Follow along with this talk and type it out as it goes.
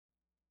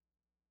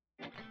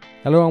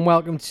Hello and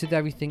welcome to the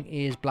Everything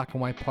is Black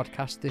and White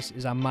podcast. This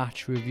is a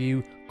match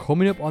review.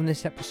 Coming up on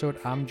this episode,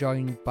 I'm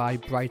joined by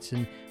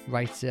Brighton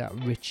writer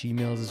Richie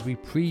Mills as we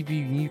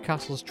preview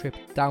Newcastle's trip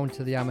down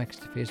to the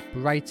Amex to face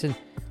Brighton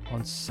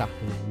on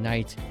Saturday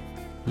night.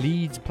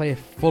 Leeds play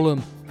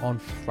Fulham on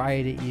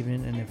Friday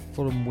evening, and if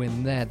Fulham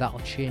win there, that'll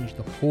change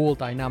the whole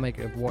dynamic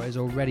of what is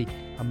already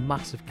a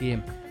massive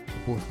game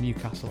for both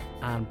Newcastle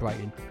and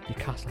Brighton.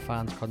 Newcastle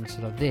fans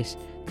consider this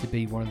to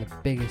be one of the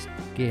biggest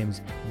games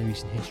in the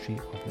recent history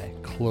of their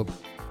club.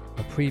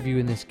 We're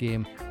previewing this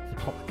game, so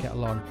pop the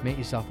kettle on, make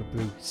yourself a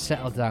brew,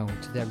 settle down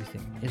to the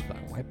Everything is Black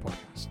and White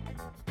podcast.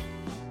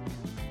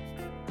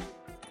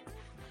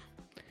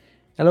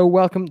 Hello,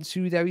 welcome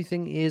to the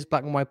Everything is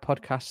Black and White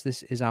podcast.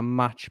 This is our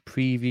match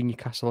preview.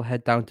 Newcastle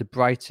head down to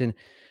Brighton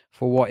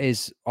for what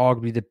is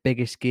arguably the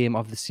biggest game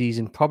of the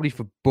season, probably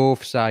for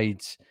both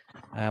sides,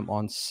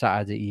 on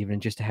Saturday evening.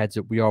 Just a heads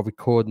up, we are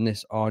recording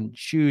this on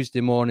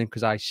Tuesday morning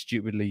because I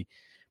stupidly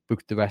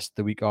booked the rest of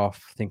the week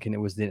off thinking it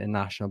was the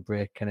international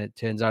break, and it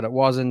turns out it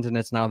wasn't, and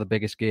it's now the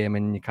biggest game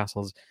in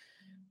Newcastle's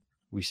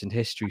recent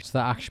history. So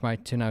that actually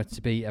might turn out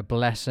to be a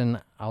blessing.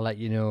 I'll let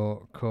you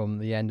know come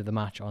the end of the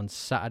match on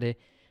Saturday.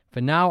 For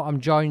now, I'm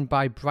joined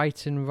by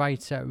Brighton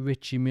writer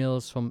Richie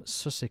Mills from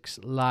Sussex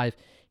Live.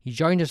 He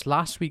joined us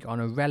last week on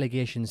a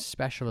relegation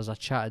special as I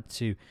chatted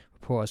to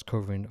reporters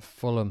covering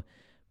Fulham,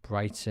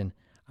 Brighton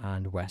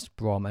and West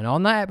Brom. And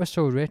on that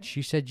episode, Rich,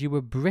 you said you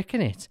were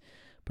bricking it,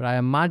 but I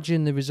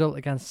imagine the result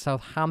against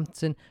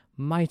Southampton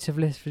might have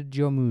lifted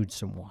your mood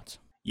somewhat.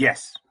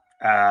 Yes.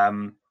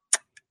 The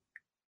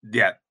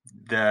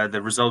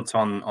result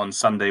on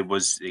Sunday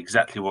was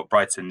exactly what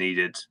Brighton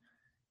needed.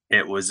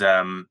 It was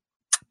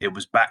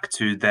back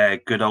to their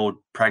good old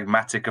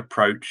pragmatic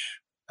approach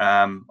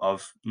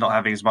of not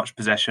having as much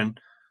possession,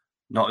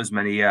 not as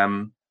many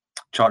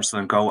chances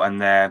on goal,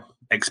 and their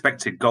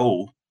expected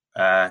goal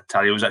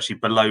tally was actually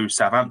below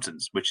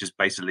Southampton's, which is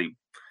basically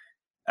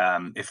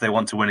if they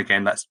want to win a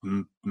game, that's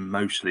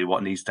mostly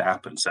what needs to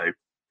happen. So,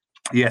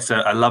 yes,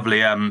 a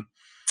lovely,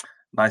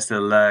 nice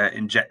little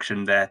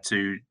injection there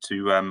to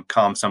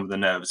calm some of the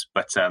nerves,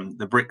 but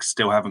the bricks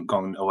still haven't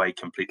gone away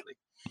completely.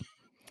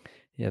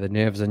 Yeah, the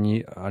nerves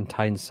on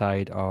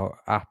Tyneside are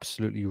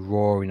absolutely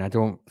roaring. I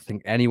don't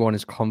think anyone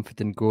is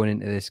confident going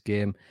into this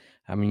game.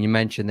 I mean, you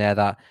mentioned there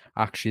that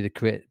actually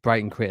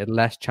Brighton created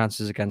less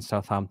chances against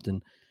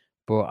Southampton,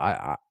 but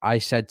I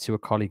said to a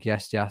colleague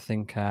yesterday, I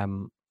think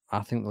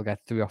they'll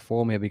get 3 or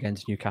 4 maybe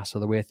against Newcastle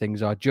the way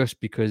things are, just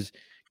because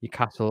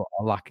Newcastle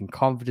are lacking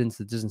confidence.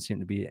 There doesn't seem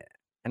to be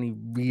any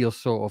real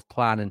sort of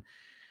plan, and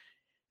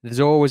there's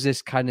always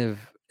this kind of,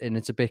 and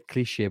it's a bit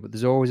cliche, but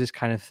there's always this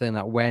kind of thing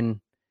that when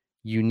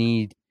you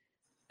need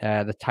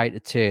the tide to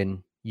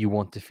turn, you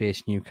want to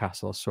face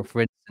Newcastle. So,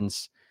 for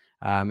instance,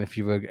 if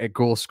you're a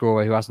goal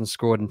scorer who hasn't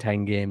scored in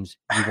 10 games,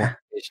 you want to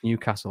face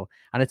Newcastle.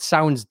 And it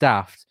sounds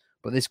daft,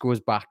 but this goes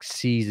back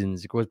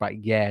seasons. It goes back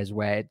years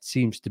where it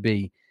seems to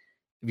be,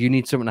 if you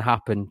need something to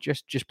happen,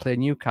 just play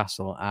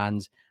Newcastle.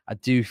 And I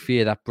do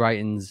fear that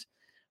Brighton's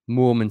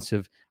moments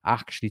of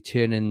actually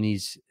turning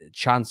these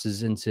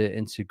chances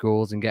into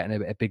goals and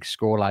getting a big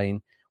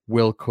scoreline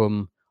will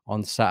come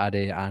on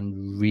Saturday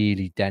and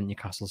really dent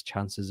Newcastle's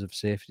chances of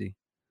safety.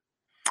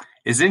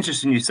 It's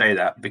interesting you say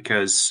that,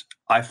 because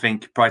I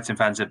think Brighton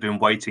fans have been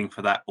waiting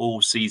for that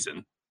all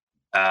season.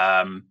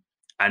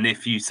 And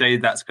if you say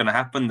that's going to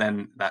happen,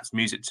 then that's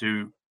music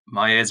to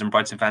my ears and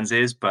Brighton fans'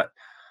 ears. But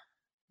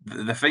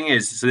the thing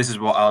is, so this is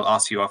what I'll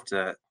ask you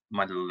after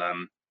my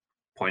little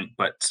point,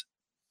 but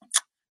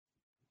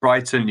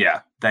Brighton,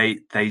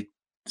 they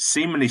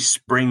seemingly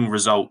spring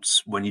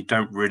results when you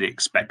don't really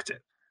expect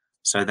it.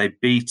 So they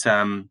beat,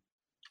 sorry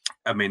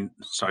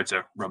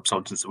to rub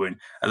salt into the wound.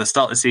 At the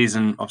start of the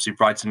season, obviously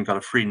Brighton got a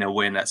 3-0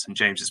 win at St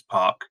James's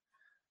Park.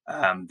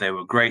 They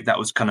were great. That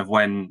was kind of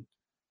when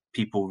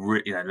people,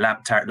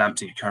 Tarek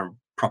Lamptey kind of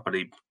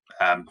properly,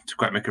 to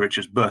quote Micah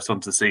Richards, burst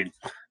onto the scene.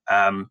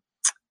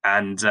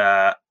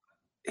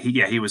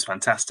 He was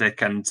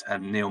fantastic. And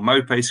Neil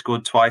Maupay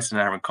scored twice,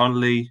 and Aaron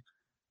Connolly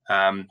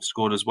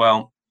scored as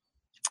well.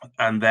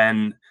 And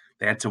then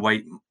they had to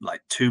wait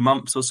like 2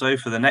 months or so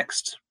for the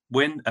next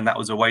win, and that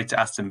was away to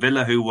Aston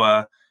Villa, who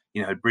were,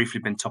 had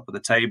briefly been top of the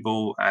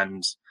table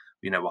and,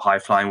 were high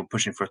flying, were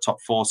pushing for a top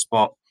 4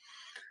 spot.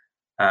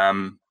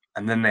 And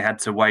then they had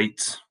to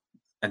wait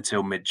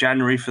until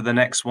mid-January for the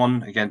next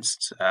one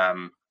against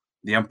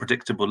the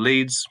unpredictable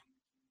Leeds.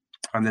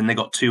 And then they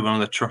got 2-1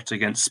 on the trot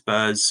against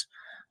Spurs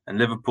and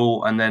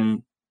Liverpool, and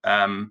then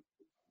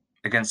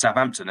against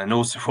Southampton. And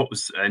also what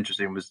was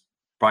interesting was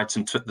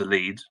Brighton took the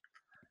lead,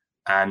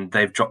 and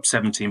they've dropped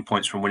 17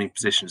 points from winning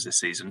positions this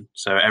season.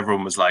 So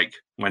everyone was like,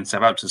 when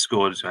Southampton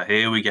scored,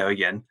 here we go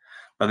again.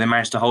 But they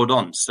managed to hold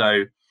on.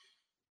 So,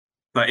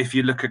 but if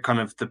you look at kind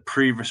of the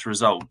previous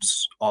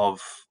results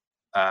of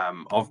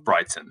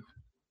Brighton,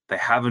 they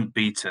haven't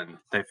beaten.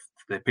 They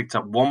picked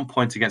up 1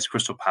 point against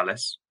Crystal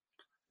Palace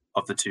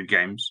of the 2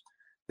 games.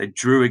 They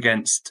drew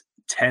against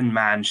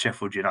 10-man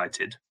Sheffield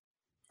United.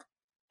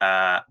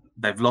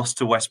 They've lost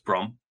to West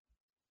Brom.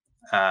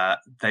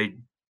 They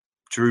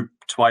drew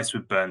twice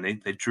with Burnley.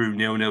 They drew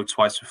 0-0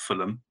 twice with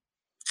Fulham.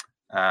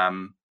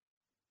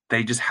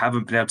 They just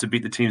haven't been able to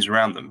beat the teams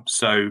around them.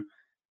 So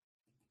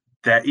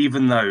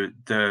even though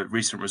the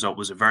recent result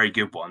was a very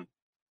good one,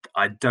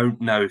 I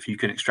don't know if you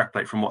can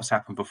extrapolate from what's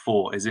happened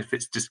before as if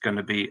it's just going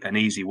to be an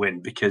easy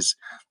win, because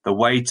the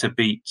way to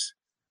beat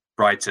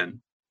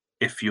Brighton,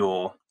 if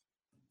you're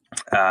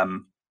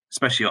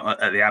especially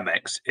at the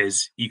Amex,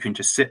 is you can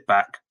just sit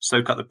back,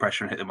 soak up the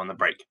pressure and hit them on the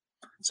break.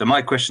 So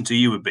my question to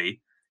you would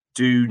be,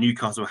 do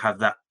Newcastle have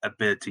that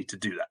ability to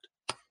do that?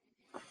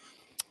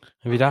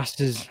 If you'd asked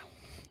us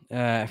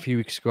a few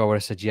weeks ago, I would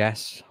have said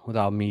yes, with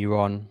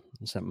Almiron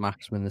and St.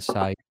 Maximin the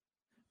side.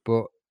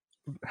 But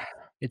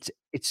it's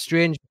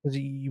strange because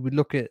you would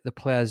look at the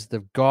players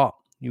they've got,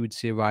 you would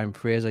see Ryan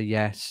Fraser,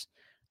 yes.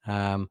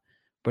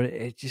 But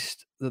it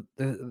just,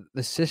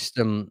 the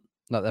system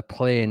that they're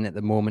playing at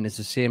the moment is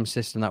the same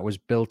system that was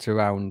built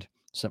around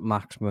St.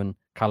 Maximin,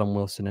 Callum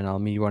Wilson and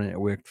Almiron, and it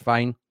worked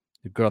fine.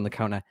 They're good on the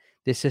counter.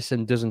 This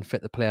system doesn't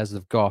fit the players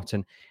they've got,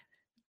 and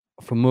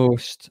for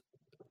most,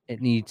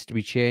 it needs to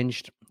be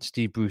changed.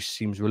 Steve Bruce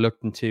seems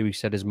reluctant to. He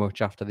said as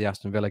much after the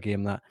Aston Villa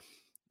game that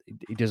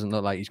he doesn't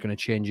look like he's going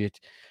to change it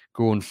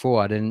going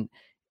forward. And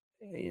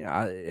in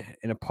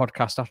a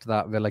podcast after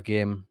that Villa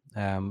game,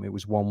 it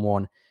was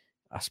 1-1.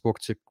 I spoke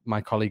to my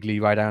colleague Lee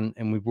Rydan,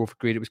 and we both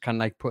agreed it was kind of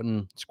like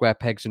putting square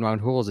pegs in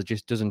round holes. It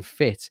just doesn't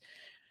fit.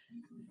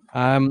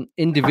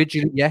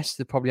 Individually, yes,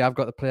 they probably have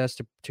got the players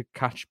to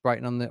catch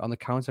Brighton on the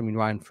counter. I mean,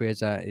 Ryan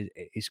Fraser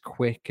is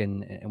quick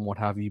and what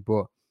have you,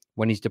 but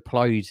when he's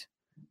deployed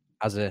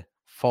as a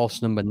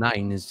false number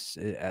 9, as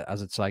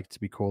it's like to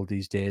be called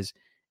these days,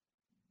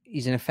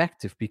 he's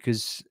ineffective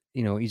because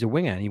he's a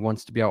winger and he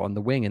wants to be out on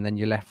the wing, and then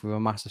you're left with a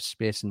massive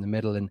space in the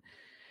middle. And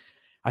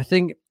I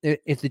think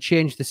if they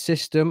change the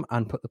system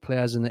and put the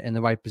players in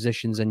the right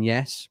positions, then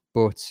yes.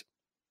 But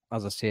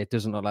as I say, it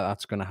doesn't look like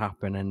that's going to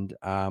happen. And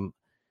I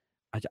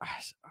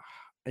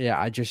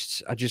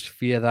just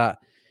fear that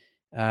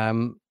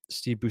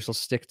Steve Bruce will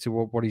stick to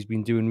what he's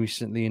been doing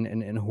recently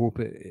and hope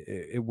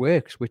it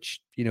works, which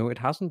it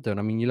hasn't done.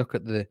 I mean, you look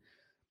at the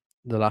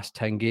last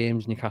 10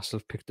 games, Newcastle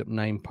have picked up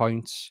 9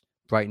 points,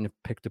 Brighton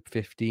have picked up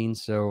 15.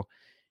 So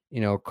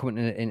coming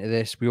into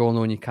this, we all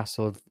know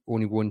Newcastle have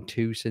only won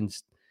 2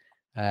 since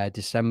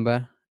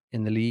December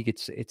in the league.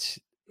 It's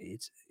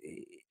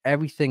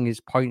everything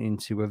is pointing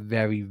to a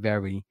very,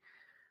 very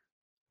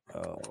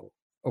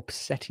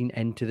upsetting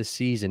end to the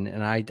season,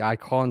 and I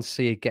can't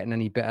see it getting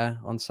any better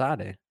on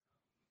Saturday.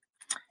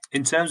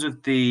 In terms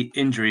of the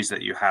injuries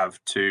that you have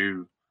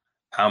to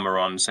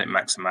Almiron, St.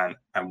 Maximin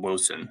and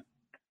Wilson,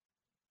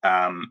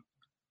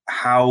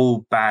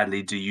 how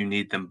badly do you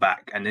need them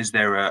back? And is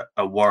there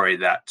a worry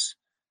that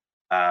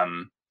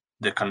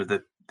the kind of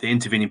the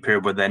intervening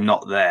period where they're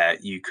not there,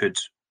 you could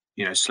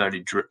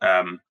slowly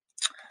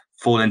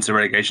fall into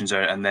relegation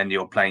zone and then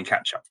you're playing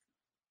catch up?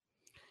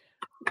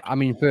 I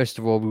mean, first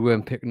of all, we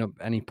weren't picking up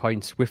any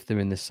points with them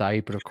in the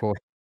side, but of course,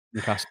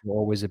 Newcastle are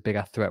always a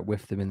bigger threat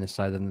with them in the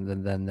side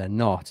than they're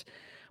not.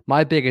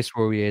 My biggest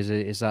worry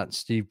is that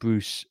Steve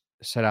Bruce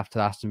said after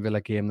the Aston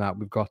Villa game that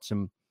we've got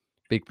some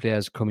big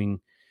players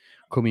coming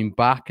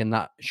back, and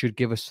that should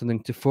give us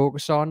something to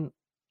focus on.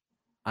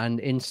 And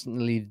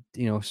instantly,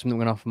 something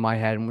went off in my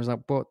head and was like,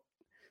 but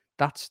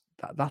that's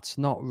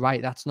not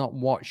right. That's not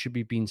what should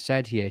be being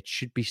said here. It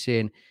should be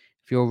saying,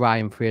 if you're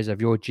Ryan Fraser,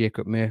 if you're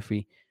Jacob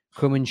Murphy,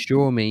 come and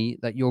show me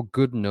that you're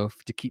good enough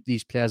to keep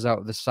these players out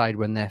of the side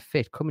when they're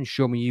fit. Come and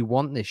show me you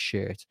want this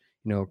shirt,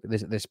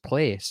 this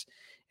place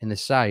in the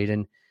side,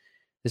 and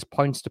there's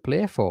points to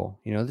play for.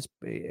 This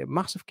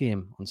massive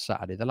game on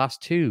Saturday. The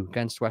last 2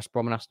 against West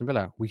Brom and Aston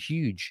Villa were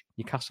huge.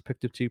 Newcastle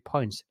picked up 2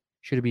 points.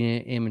 Should have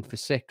been aiming for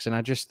 6. And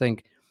I just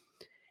think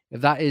if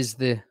that is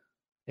the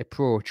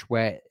approach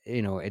where,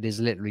 it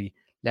is literally,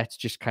 let's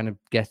just kind of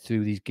get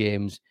through these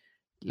games.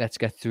 Let's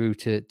get through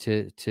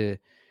to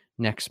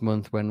next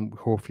month when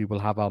hopefully we'll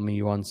have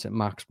Almiron, St.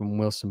 Maximin,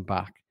 Wilson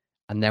back,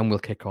 and then we'll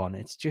kick on.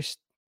 It just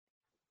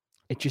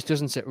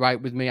doesn't sit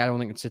right with me. I don't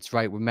think it sits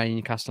right with many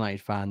Newcastle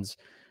United fans,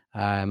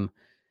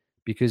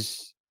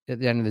 because at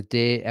the end of the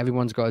day,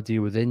 everyone's got to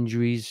deal with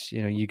injuries.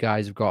 You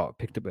guys have got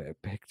picked up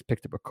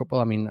a couple.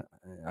 I mean,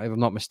 if I'm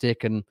not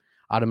mistaken,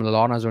 Adam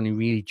Lallana has only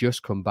really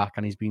just come back,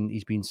 and he's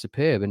been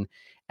superb. And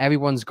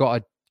everyone's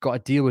got to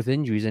deal with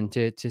injuries, and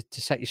to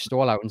set your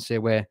stall out and say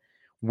we're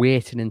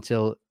waiting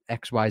until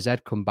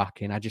XYZ come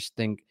back in, I just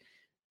think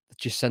it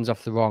just sends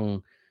off the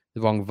wrong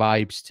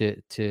vibes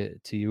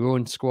to your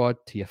own squad,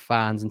 to your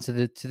fans, and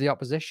to the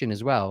opposition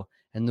as well,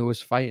 and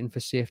those fighting for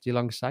safety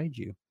alongside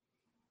you.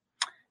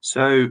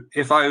 So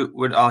if I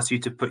would ask you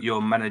to put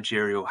your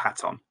managerial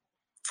hat on,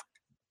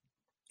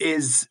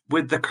 is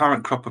with the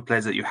current crop of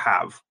players that you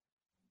have,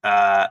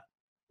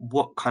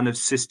 what kind of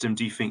system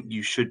do you think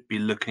you should be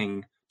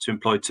looking to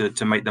employ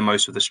to make the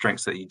most of the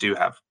strengths that you do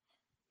have?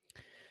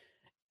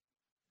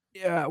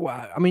 Yeah,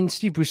 well, I mean,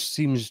 Steve Bruce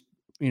seems,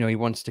 he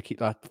wants to keep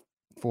that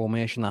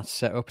formation, that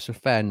set up. So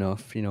fair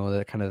enough,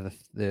 the kind of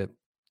the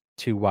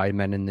 2 wide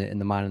men in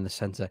the man in the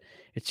centre.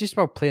 It's just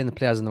about playing the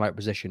players in the right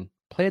position.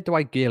 Play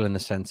Dwight Gale in the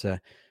centre.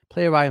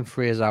 play Ryan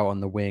Fraser out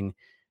on the wing.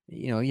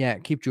 Yeah,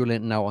 keep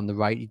Joelinton out on the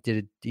right. He did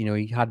it.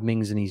 He had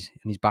Mings in his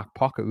back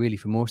pocket really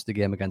for most of the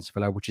game against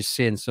Villa, which is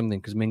saying something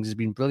because Mings has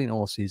been brilliant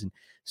all season.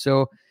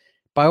 So,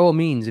 by all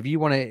means, if you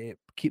want to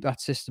keep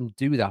that system,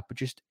 do that, but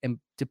just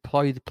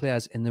deploy the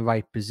players in the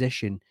right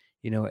position.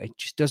 It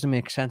just doesn't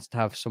make sense to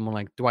have someone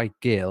like Dwight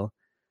Gale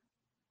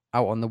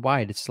out on the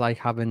wide. It's like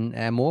having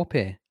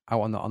Morpay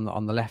out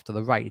on the left or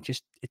the right.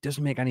 It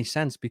doesn't make any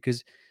sense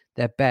because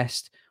they're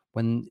best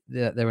when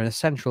they're in a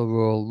central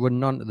role,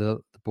 running onto the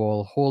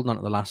ball, holding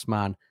onto the last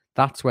man.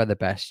 That's where they're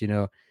best.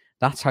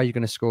 That's how you're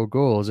going to score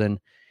goals, and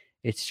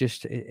it's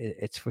just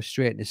it's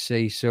frustrating to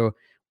see. So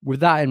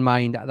with that in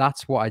mind,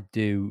 that's what I'd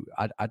do.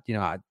 I'd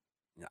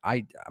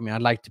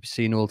like to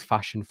see an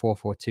old-fashioned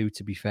 4-4-2.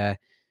 To be fair,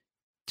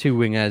 two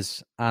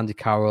wingers, Andy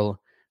Carroll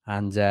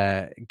and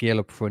Gale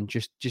up front.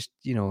 Just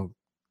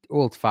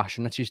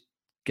old-fashioned. Let's just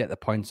get the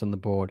points on the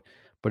board.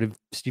 But if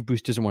Steve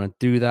Bruce doesn't want to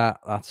do that,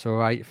 that's all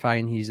right.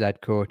 Fine, he's head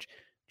coach.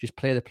 Just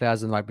play the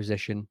players in the right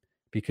position.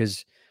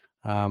 Because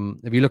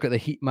if you look at the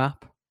heat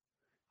map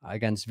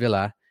against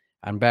Villa,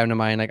 and bearing in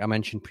mind, like I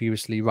mentioned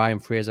previously, Ryan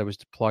Fraser was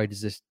deployed as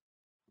this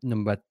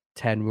number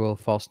 10 role,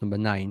 false number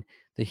 9.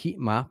 The heat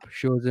map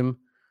shows him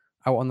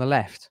out on the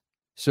left.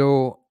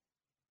 So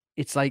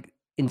it's like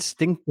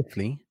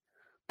instinctively,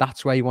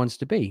 that's where he wants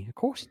to be. Of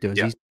course he does.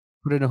 Yeah. He's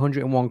put in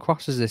 101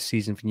 crosses this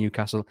season for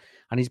Newcastle,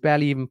 and he's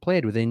barely even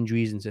played with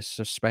injuries and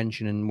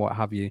suspension and what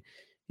have you.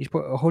 He's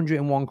put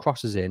 101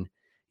 crosses in.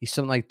 He's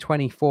something like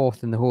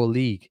 24th in the whole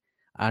league,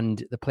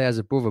 and the players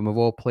above him have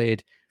all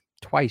played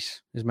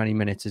twice as many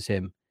minutes as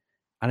him.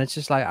 And it's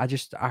just like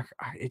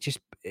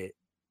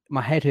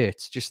my head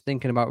hurts just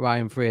thinking about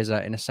Ryan Fraser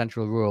in a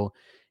central role.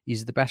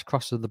 He's the best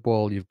crosser of the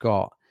ball you've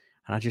got,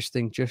 and I just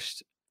think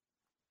just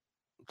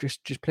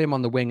play him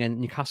on the wing, and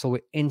Newcastle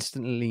would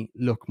instantly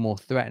look more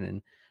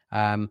threatening.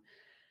 But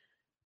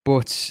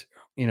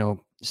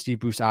Steve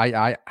Bruce,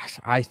 I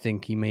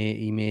think he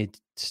may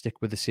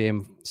stick with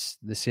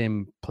the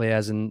same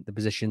players and the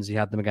positions he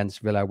had them against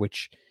Villa,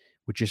 which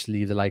would just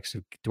leave the likes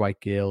of Dwight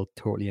Gale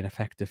totally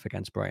ineffective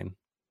against Brighton.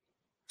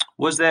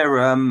 Was there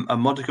a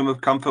modicum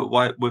of comfort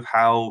with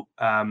how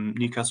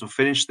Newcastle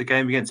finished the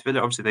game against Villa?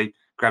 Obviously, they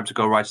grabbed a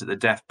goal right at the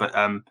death, but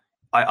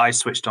I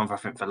switched on for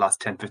the last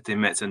 10, 15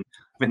 minutes, and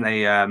I think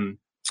they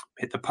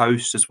hit the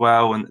post as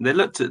well, and they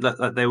looked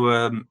like they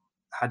were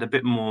had a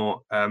bit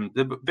more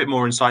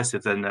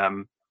incisive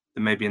than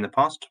maybe in the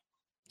past.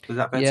 Was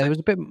that fair to say? There was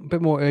a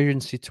bit more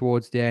urgency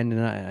towards the end,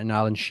 and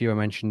Alan Shearer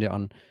mentioned it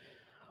on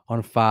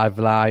 5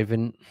 Live,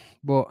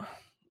 but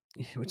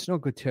it's no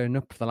good turning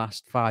up for the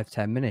last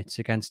 5-10 minutes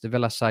against the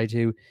Villa side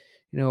who,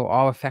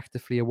 are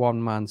effectively a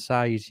one-man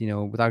side.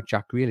 Without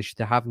Jack Grealish,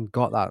 they haven't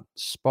got that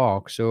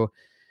spark. So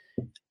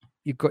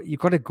you've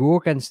got to go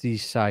against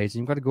these sides,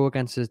 and you've got to go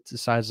against the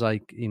sides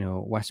like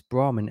West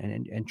Brom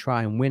and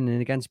try and win.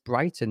 And against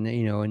Brighton,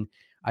 and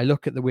I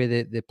look at the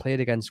way they played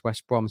against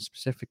West Brom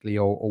specifically,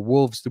 or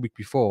Wolves the week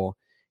before,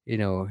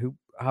 who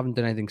haven't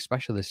done anything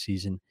special this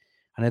season,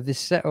 and if they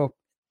set up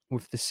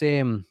with the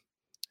same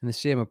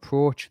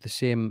approach, the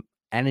same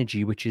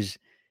energy, which is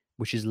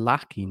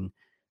lacking,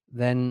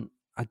 then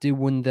I do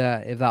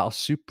wonder if that'll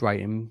suit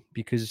Brighton,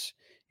 because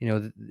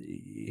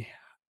they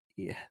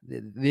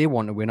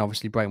want to win.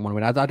 Obviously, Brighton want to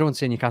win. I don't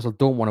say Newcastle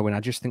don't want to win.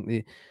 I just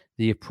think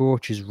the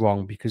approach is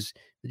wrong, because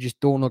they just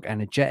don't look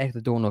energetic.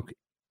 They don't have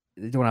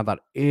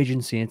that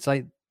urgency. It's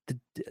like,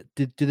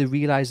 do they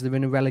realise they're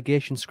in a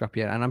relegation scrap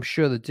yet? And I'm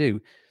sure they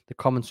do. The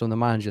comments from the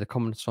manager, the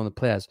comments from the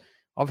players,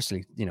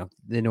 obviously,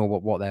 they know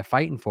what they're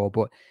fighting for.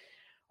 But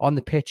on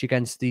the pitch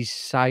against these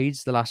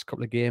sides, the last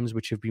couple of games,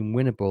 which have been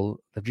winnable,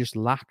 they've just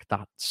lacked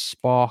that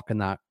spark and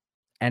that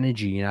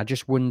energy. And I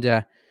just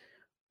wonder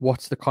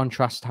what's the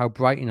contrast, how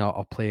Brighton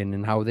are playing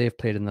and how they've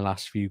played in the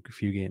last few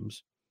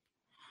games.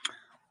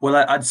 Well,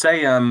 I'd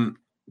say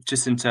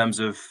just in terms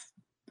of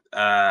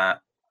Graham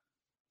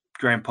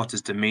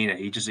Potter's demeanour,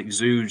 he just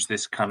exudes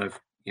this kind of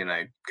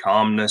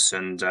calmness,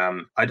 and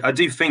I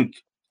do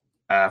think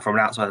from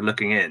an outsider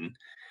looking in,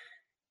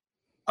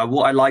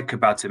 what I like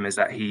about him is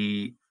that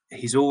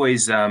he's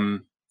always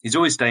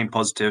staying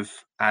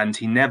positive, and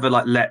he never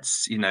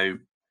lets he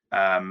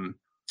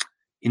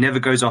never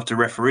goes after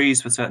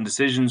referees for certain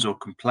decisions or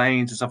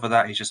complains and stuff like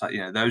that. He's just like,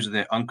 those are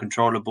the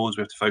uncontrollables.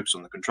 We have to focus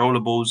on the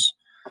controllables.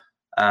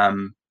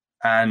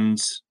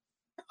 And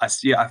I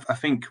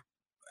think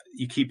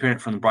you keep hearing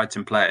it from the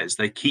Brighton players.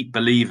 They keep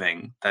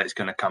believing that it's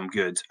going to come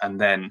good.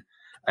 And I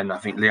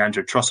think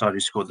Leandro Trossard, who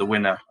scored the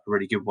winner, a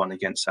really good one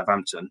against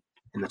Southampton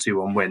in the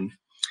 2-1 win,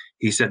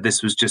 he said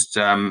this was just,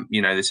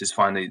 this is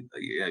finally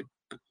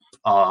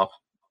our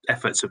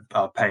efforts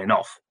are paying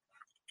off.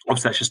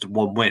 Obviously, that's just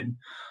one win.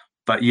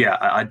 But yeah,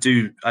 I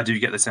do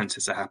get the sense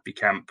it's a happy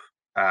camp.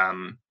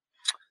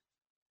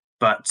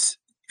 But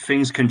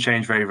things can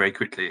change very, very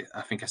quickly.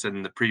 I think I said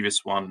in the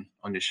previous one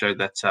on your show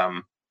that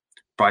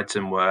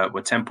Brighton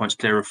were 10 points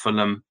clear of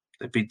Fulham.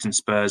 They've beaten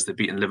Spurs, they've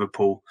beaten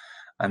Liverpool.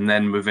 And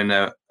then within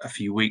a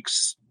few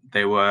weeks,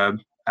 they were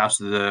out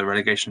of the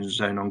relegation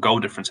zone on goal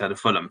difference ahead of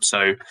Fulham.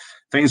 So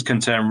things can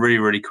turn really,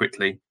 really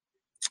quickly.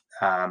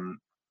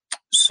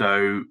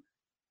 So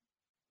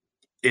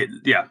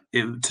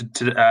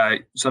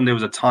Sunday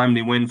was a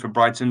timely win for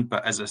Brighton,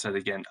 but as I said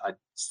again,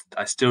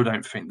 I still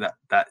don't think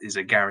that is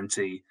a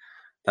guarantee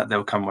that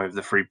they'll come away with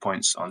the 3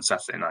 points on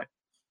Saturday night.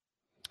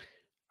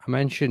 I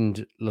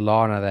mentioned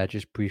Lallana there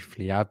just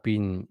briefly. I've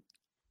been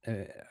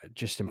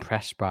just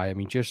impressed by him.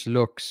 He just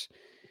looks,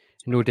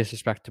 no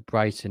disrespect to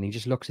Brighton, he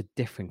just looks a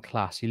different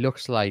class. He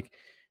looks like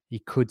he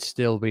could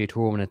still be at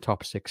home in a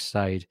top 6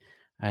 side,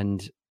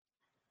 and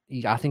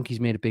I think he's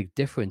made a big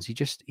difference.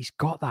 He's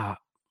got that.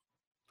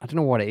 I don't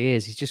know what it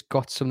is. He's just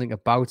got something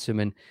about him.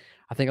 And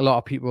I think a lot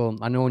of people,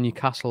 I know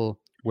Newcastle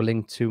were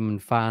linked to him,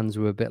 and fans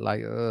were a bit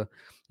like,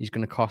 he's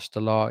going to cost a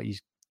lot.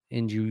 His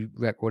injury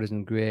record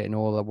isn't great and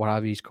all that,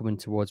 whatever. He's coming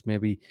towards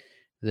maybe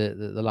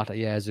the latter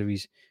years of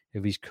his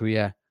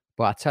career.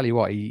 But I tell you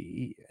what,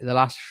 the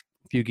last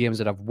few games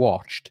that I've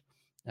watched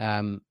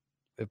at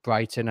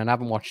Brighton, and I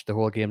haven't watched the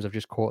whole games, I've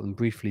just caught them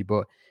briefly,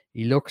 but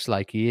he looks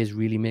like he is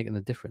really making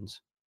the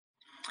difference.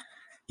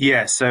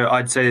 Yeah, so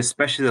I'd say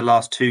especially the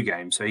last 2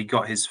 games. So he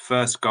got his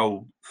first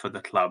goal for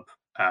the club.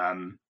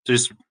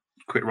 Just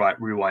quick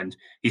rewind.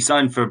 He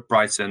signed for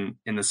Brighton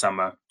in the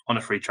summer on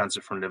a free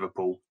transfer from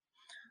Liverpool,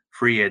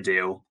 3-year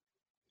deal.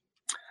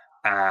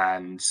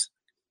 And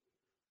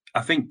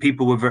I think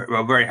people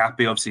were very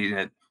happy. Obviously,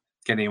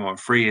 getting him on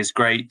free is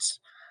great.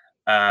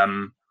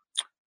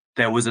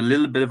 There was a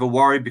little bit of a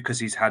worry because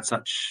he's had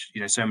such,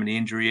 so many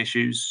injury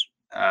issues.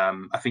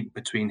 I think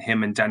between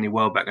him and Danny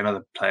Welbeck,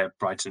 another player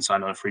Brighton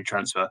signed on a free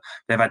transfer,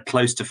 they've had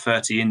close to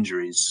 30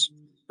 injuries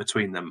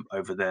between them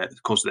over the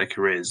course of their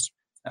careers.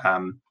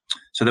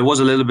 So there was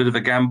a little bit of a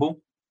gamble,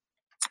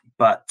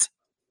 but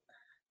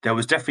there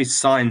was definitely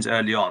signs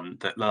early on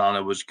that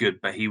Lallana was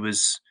good, but he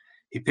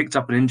picked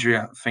up an injury,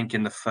 I think,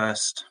 in the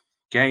first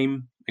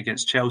game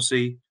against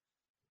Chelsea.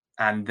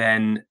 And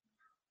then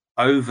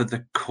over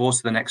the course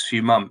of the next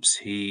few months,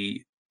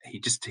 he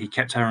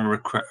kept having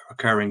a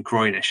recurring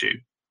groin issue.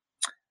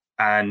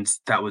 And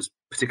that was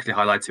particularly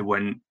highlighted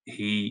when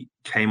he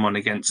came on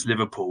against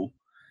Liverpool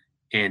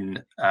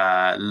in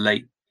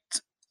late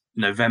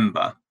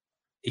November.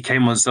 He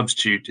came on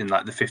substitute in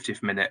like the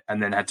 50th minute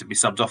and then had to be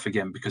subbed off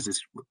again because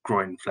his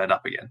groin flared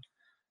up again.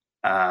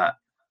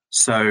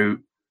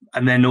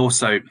 And then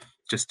also,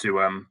 just to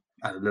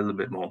add a little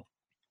bit more,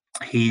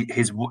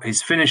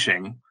 his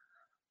finishing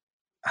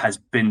has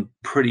been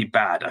pretty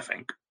bad, I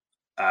think,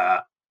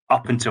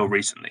 up until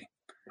recently.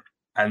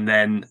 And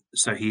then,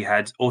 so he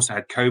had also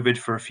had COVID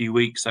for a few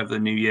weeks over the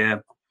new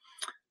year.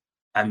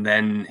 And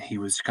then he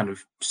was kind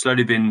of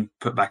slowly been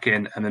put back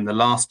in. And then the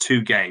last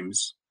 2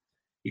 games,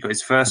 he got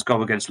his first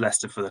goal against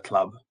Leicester for the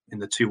club in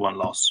the 2-1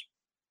 loss.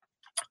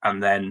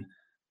 And then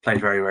played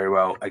very, very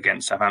well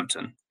against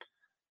Southampton.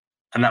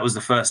 And that was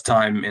the first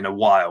time in a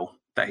while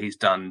that he's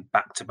done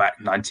back-to-back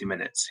 90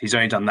 minutes. He's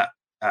only done that.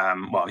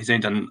 He's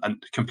only done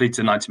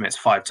completed 90 minutes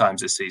 5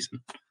 times this season.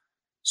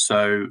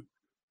 So,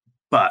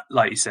 but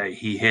like you say,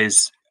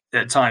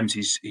 at times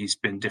he's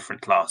been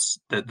different class.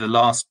 The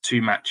last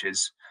 2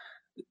 matches,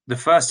 the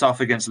first half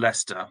against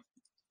Leicester,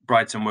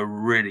 Brighton were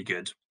really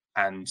good,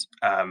 and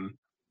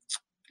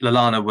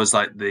Lallana was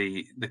like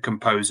the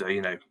composer,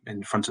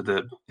 in front of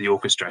the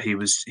orchestra. He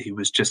was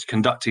just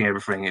conducting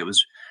everything. It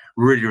was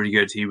really, really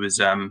good. He was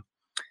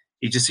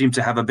he just seemed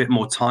to have a bit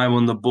more time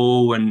on the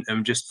ball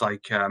and just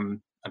like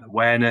an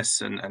awareness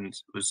and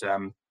was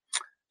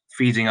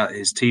feeding out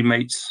his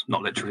teammates,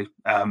 not literally,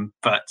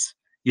 but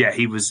yeah,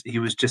 he was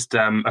just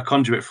a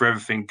conduit for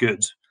everything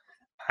good,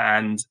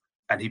 and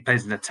he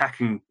plays an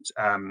attacking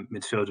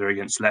midfielder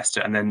against Leicester,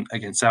 and then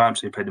against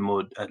Southampton he played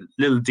a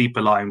little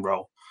deeper lying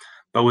role,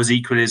 but was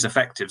equally as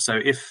effective.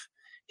 So if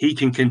he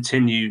can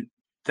continue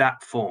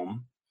that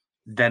form,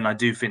 then I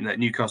do think that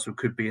Newcastle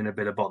could be in a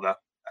bit of bother.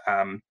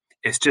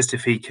 It's just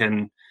if he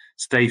can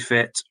stay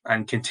fit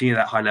and continue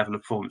that high level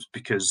of performance,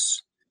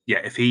 because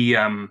if he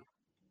can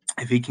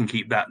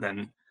keep that,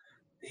 then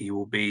he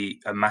will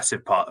be a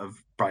massive part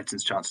of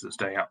Brighton's chances of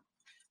staying up.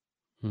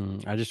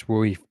 I just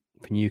worry for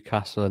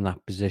Newcastle in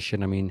that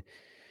position. I mean,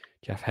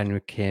 Jeff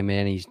Hendrick came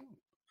in; he's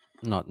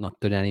not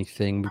done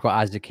anything. We've got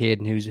Isaac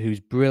Hayden,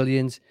 who's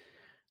brilliant,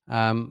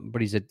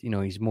 but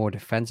he's more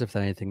defensive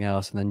than anything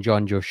else. And then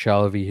Jonjo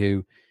Shelvey,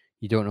 who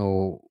you don't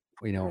know,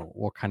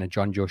 what kind of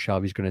Jonjo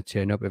Shelvey is going to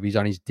turn up. If he's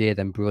on his day,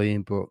 then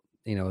brilliant. But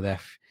they're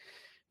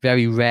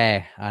very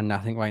rare, and I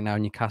think right now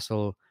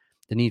Newcastle,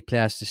 they need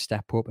players to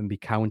step up and be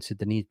counted.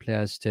 They need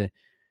players to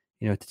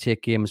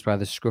take games by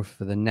the scruff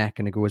of the neck.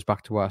 And it goes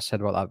back to what I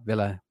said about that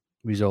Villa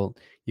result.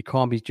 You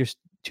can't be just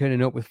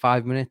turning up with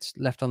 5 minutes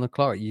left on the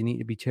clock. You need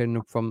to be turning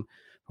up from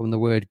the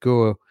word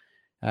go.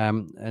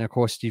 And of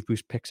course, Steve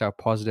Bruce picks out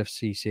positives.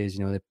 He says,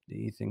 that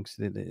he thinks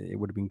that it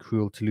would have been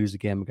cruel to lose the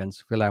game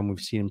against Villa. And we've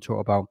seen him talk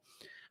about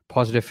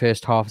positive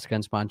first halves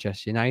against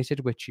Manchester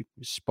United, which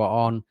is spot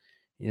on.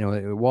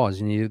 It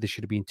was, and there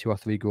should have been 2 or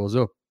 3 goals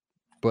up.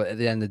 But at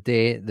the end of the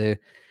day, the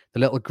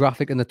little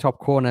graphic in the top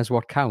corner is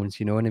what counts,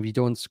 and if you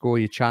don't score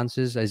your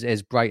chances,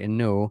 as Brighton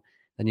know,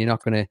 then you're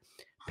not going to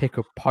pick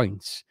up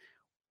points.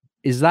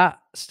 Is that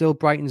still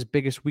Brighton's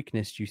biggest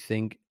weakness, do you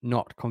think,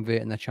 not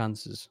converting their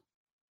chances?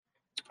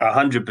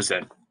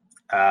 100%.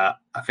 I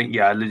think,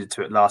 I alluded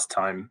to it last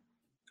time.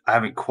 I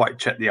haven't quite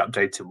checked the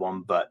updated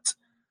one, but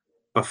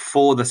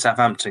before the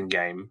Southampton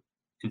game,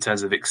 in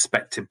terms of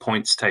expected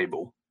points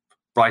table,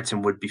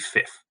 Brighton would be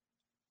 5th.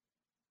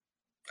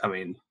 I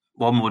mean,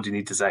 what more do you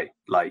need to say?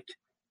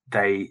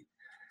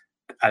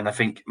 And I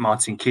think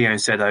Martin Keown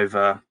said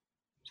over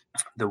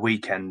the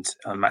weekend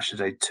on Match of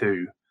Day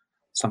 2,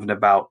 something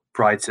about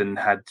Brighton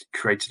had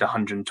created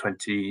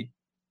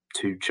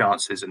 122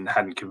 chances and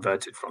hadn't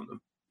converted from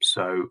them.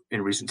 So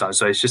in recent times,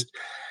 so it's just,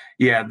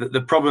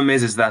 the problem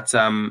is that,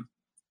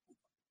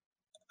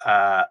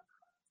 I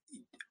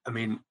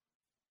mean,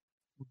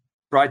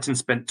 Brighton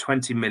spent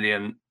 20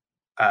 million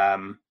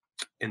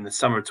in the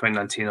summer of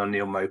 2019 on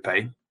Neal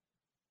Maupay.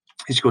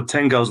 He scored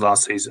 10 goals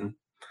last season,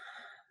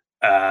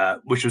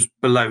 which was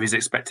below his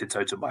expected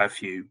total by a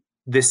few.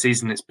 This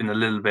season, it's been a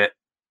little bit.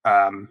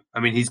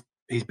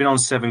 He's been on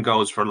 7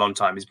 goals for a long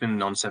time. He's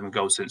been on 7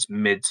 goals since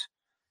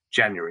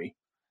mid-January,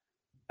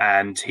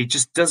 and he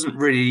just doesn't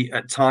really,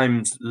 at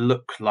times,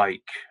 look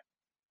like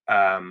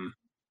an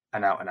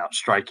out-and-out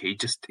striker. He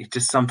just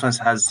sometimes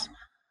has.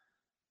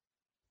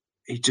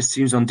 He just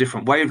seems on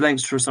different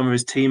wavelengths for some of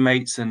his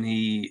teammates, and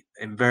he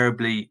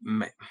invariably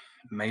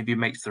maybe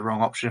makes the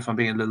wrong option, if I'm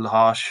being a little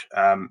harsh.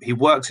 He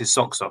works his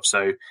socks off,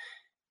 so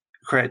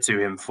credit to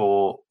him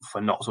for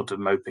not sort of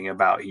moping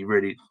about. He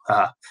really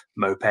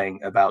moping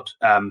about.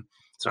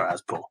 Sorry,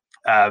 that's poor.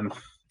 Wah,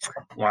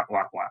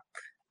 wah, wah.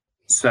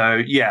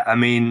 So I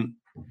mean,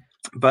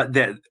 but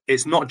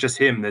it's not just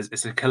him.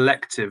 It's a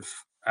collective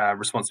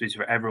responsibility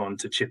for everyone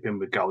to chip in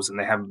with goals, and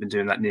they haven't been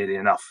doing that nearly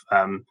enough.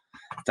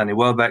 Danny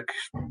Welbeck,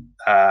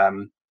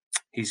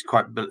 he's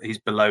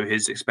below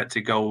his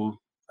expected goal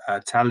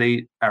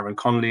tally. Aaron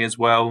Connolly as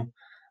well.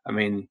 I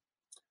mean,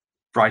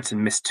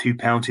 Brighton missed 2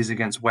 penalties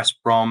against West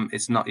Brom.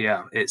 It's not,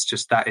 it's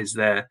just that is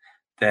their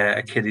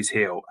Achilles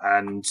heel.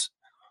 And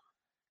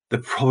the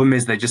problem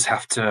is they just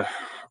have to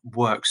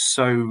work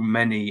so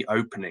many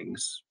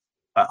openings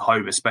at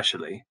home,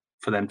 especially,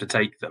 for them to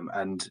take them.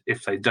 And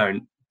if they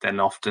don't, then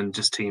often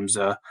just teams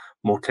are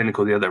more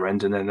clinical the other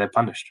end, and then they're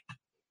punished.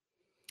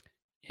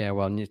 Yeah,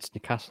 well, it's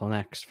Newcastle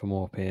next for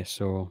Maupay,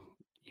 so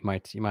you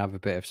might have a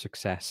bit of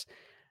success.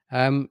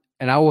 And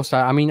I've got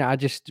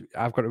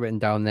it written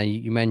down there.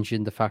 You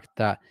mentioned the fact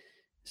that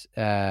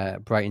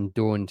Brighton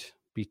don't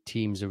beat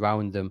teams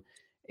around them.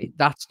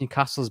 That's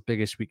Newcastle's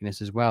biggest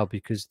weakness as well,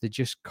 because they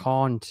just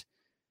can't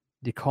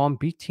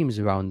beat teams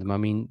around them. I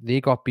mean, they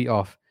got beat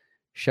off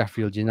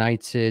Sheffield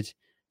United.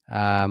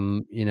 I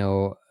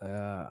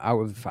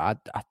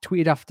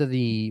tweeted after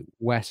the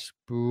West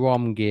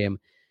Brom game.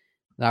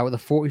 Now, with the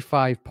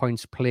 45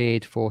 points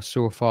played for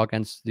so far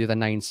against the other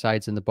 9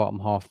 sides in the bottom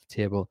half of the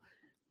table,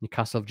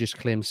 Newcastle have just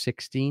claimed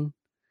 16.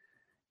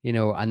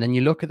 And then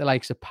you look at the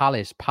likes of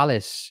Palace.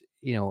 Palace,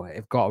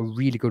 have got a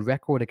really good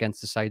record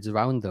against the sides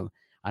around them.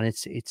 And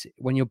it's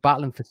when you're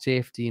battling for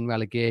safety and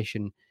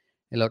relegation,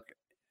 look,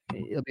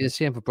 it'll be the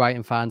same for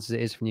Brighton fans as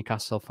it is for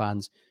Newcastle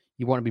fans.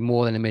 You want to be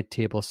more than a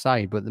mid-table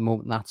side, but at the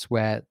moment that's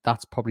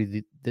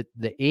probably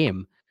the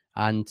aim.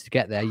 And to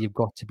get there, you've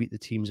got to beat the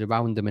teams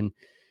around them. And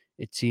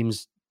it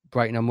seems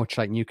Brighton are much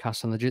like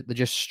Newcastle, and they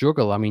just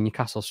struggle. I mean,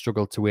 Newcastle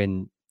struggled to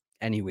win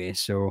anyway,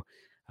 so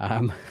I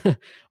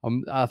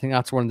think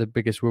that's one of the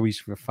biggest worries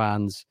for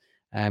fans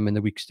in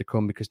the weeks to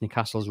come, because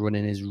Newcastle's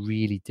running is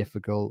really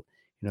difficult.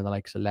 The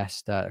likes of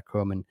Leicester to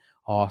come and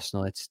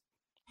Arsenal,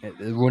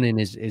 the running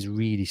is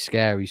really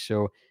scary.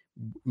 So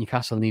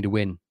Newcastle need a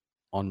win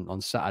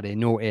on Saturday.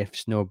 No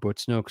ifs, no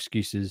buts, no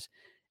excuses.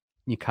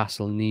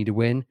 Newcastle need a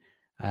win,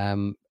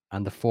 and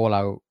the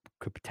fallout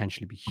could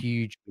potentially be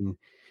huge. I mean,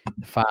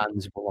 the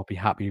fans will not be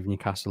happy if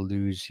Newcastle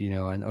lose,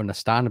 and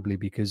understandably,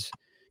 because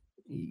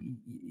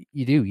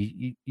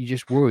you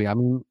just worry. I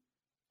mean,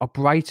 are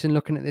Brighton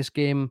looking at this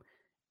game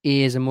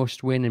A as a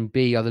must win, and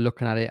B, are they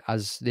looking at it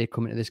as they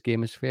come into this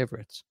game as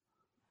favourites?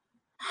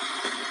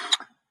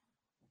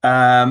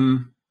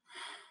 The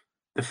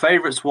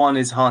favourites one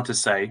is hard to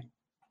say,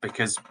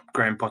 because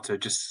Graham Potter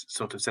just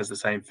sort of says the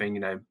same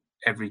thing.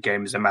 Every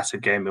game is a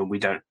massive game, and we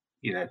don't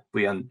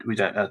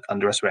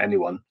underestimate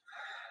anyone.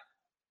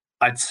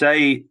 I'd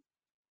say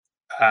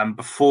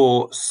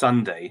before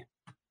Sunday,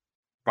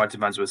 Brighton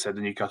fans would have said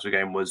the Newcastle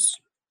game was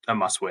a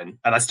must-win,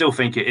 and I still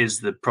think it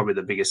is probably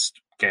the biggest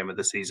game of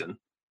the season.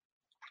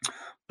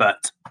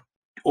 But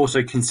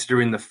also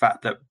considering the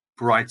fact that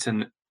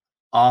Brighton,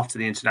 after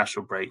the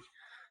international break,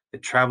 they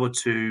travelled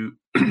to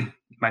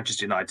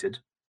Manchester United,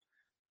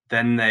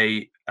 then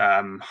they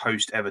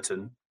host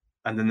Everton,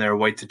 and then they're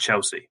away to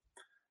Chelsea.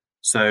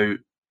 So,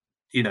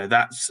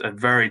 that's a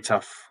very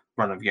tough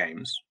run of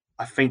games.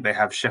 I think they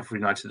have Sheffield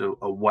United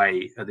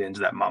away at the end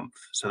of that month,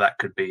 so that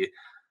could be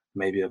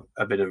maybe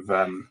a bit of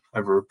a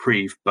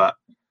reprieve. But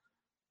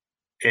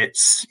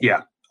it's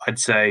I'd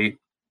say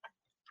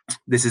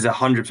this is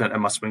 100% a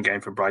must-win game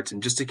for Brighton,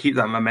 just to keep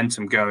that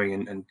momentum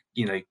going and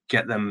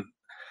get them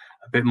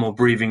a bit more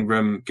breathing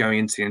room going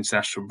into the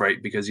international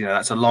break, because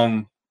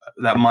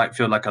that might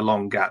feel like a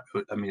long gap.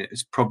 I mean,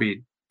 it's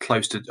probably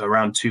close to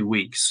around 2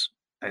 weeks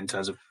in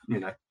terms of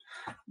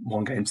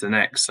one game to the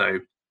next. So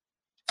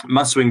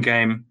Must-win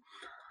game.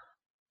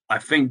 I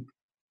think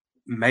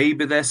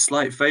maybe they're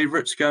slight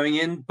favourites going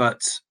in,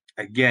 but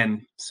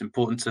again, it's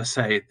important to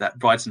say that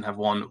Brighton have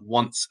won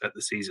once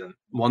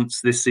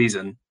this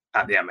season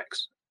at the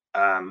Amex,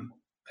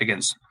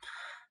 against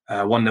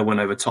 1-0 win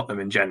over Tottenham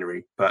in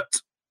January. But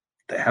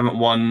they haven't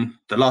won.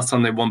 The last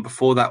time they won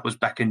before that was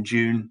back in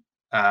June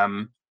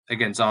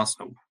against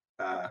Arsenal.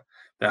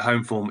 Their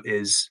home form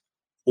is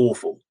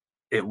awful.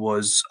 It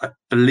was, I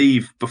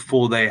believe,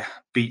 before they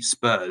beat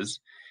Spurs,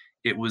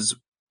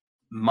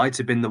 might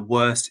have been the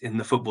worst in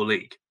the Football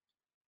League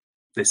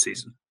this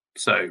season.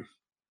 So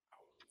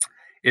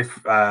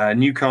if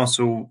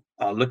Newcastle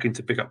are looking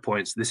to pick up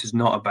points, this is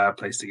not a bad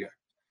place to go.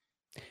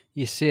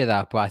 You say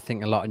that, but I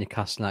think a lot of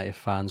Newcastle United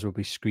fans will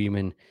be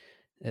screaming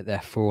at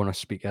their phone or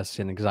speakers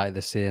saying exactly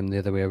the same the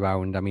other way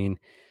around. I mean,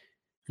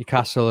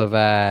 Newcastle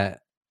have,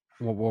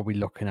 what are we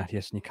looking at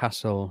here? So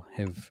Newcastle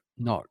have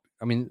not,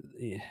 I mean,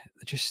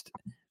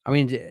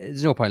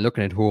 there's no point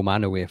looking at home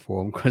and away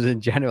form because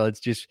in general, it's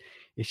just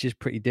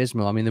pretty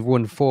dismal. I mean, they've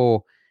won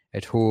 4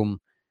 at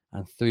home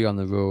and 3 on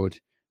the road,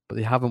 but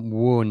they haven't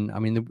won. I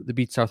mean, they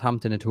beat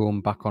Southampton at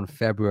home back on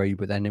February,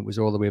 but then it was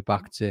all the way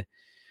back to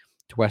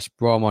West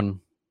Brom on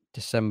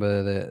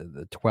December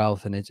the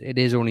 12th, and it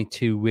is only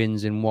 2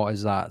 wins in what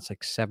is that? It's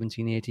like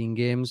 17, 18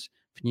 games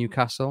for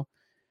Newcastle,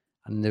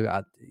 and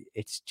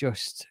it's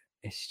just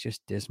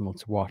dismal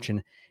to watch.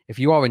 And if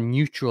you are a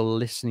neutral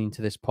listening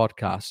to this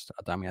podcast,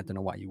 I mean, I don't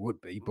know what you would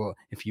be, but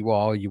if you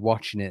are, you're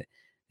watching it,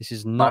 this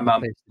is not the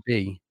place to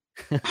be.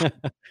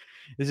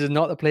 This is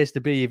not the place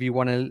to be if you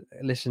want to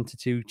listen to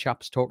 2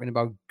 chaps talking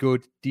about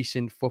good,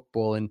 decent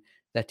football and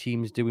their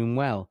teams doing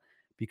well,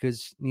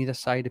 because neither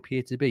side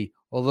appear to be.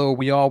 Although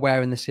we are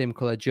wearing the same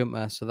colour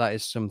jumper, so that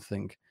is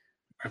something.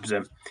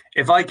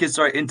 If I could,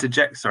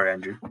 interject,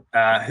 Andrew.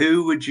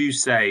 Who would you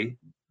say,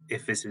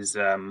 if this is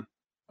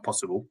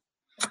possible,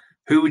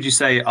 who would you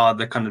say are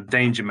the kind of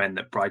danger men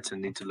that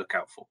Brighton need to look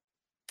out for?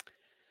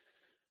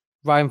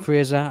 Ryan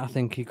Fraser, I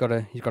think he's got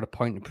a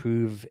point to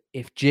prove.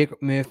 If Jacob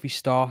Murphy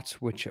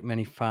starts, which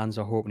many fans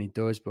are hoping he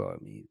does, but I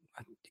mean,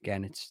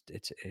 again,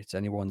 it's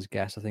anyone's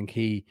guess. I think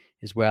he,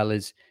 as well,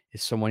 is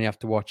someone you have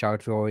to watch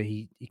out for.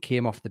 He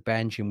came off the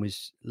bench and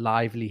was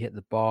lively, hit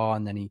the bar,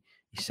 and then he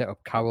set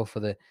up Carroll for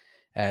the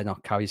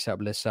not Carroll, he set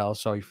up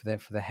Lascelles, for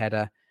the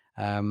header.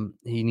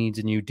 He needs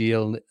a new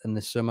deal in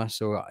the summer,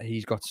 so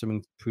he's got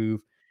something to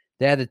prove.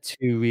 They're the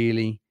 2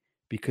 really,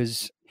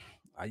 because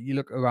you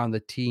look around the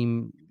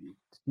team.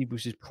 Steve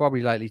Bruce is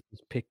probably likely to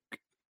pick,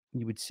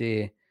 you would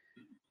say,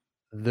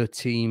 the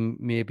team,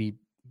 maybe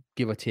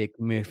give or take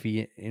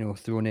Murphy,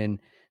 thrown in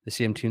the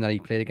same team that he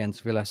played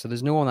against Villa. So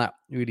there's no one that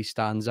really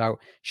stands out.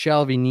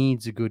 Shelvey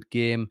needs a good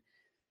game.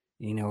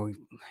 He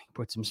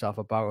puts himself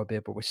about a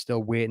bit, but we're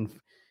still waiting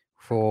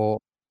for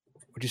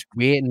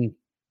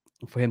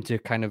him to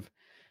kind of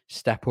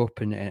step up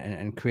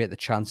and create the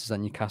chances that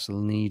Newcastle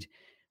need.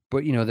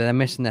 But, they're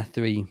missing their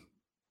 3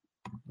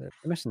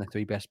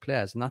 best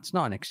players, and that's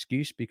not an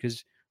excuse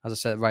because, as I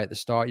said right at the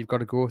start, you've got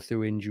to go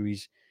through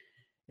injuries.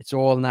 It's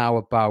all now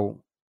about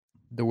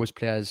those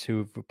players who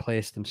have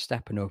replaced them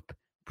stepping up,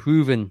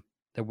 proving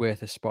they're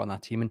worth a spot on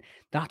that team, and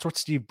that's what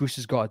Steve Bruce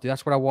has got to do.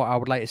 That's what I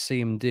would like to see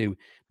him do.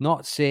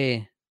 Not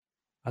say,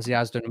 as he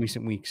has done in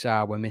recent weeks,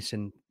 we're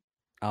missing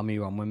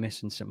Almiron, we're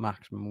missing St.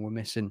 Maximin, we're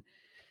missing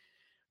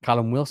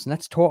Callum Wilson.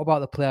 Let's talk about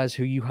the players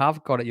who you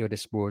have got at your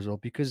disposal,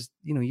 because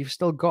you've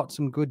still got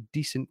some good,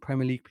 decent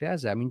Premier League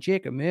players there. I mean,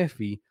 Jacob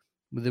Murphy,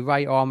 with the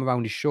right arm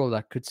around his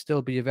shoulder, could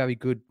still be a very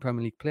good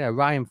Premier League player.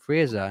 Ryan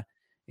Fraser,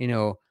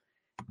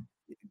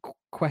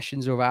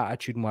 questions over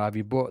attitude and what have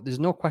you, but there's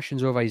no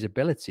questions over his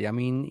ability. I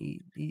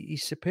mean,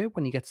 he's superb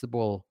when he gets the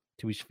ball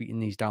to his feet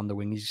and he's down the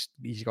wing.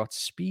 He's got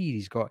speed.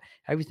 He's got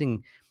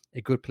everything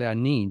a good player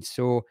needs.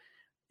 So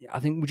I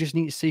think we just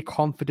need to see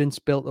confidence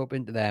built up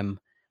into them.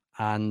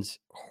 And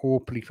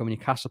hopefully, from a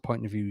Newcastle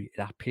point of view,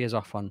 that pays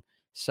off on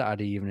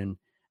Saturday evening.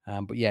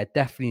 But yeah,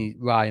 definitely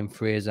Ryan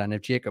Fraser. And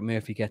if Jacob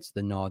Murphy gets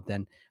the nod,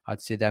 then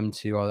I'd say them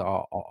 2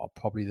 are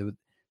probably the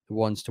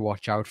ones to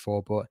watch out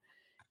for. But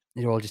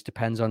it all just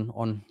depends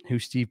on who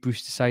Steve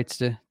Bruce decides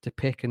to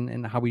pick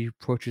and how he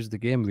approaches the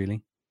game,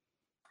 really.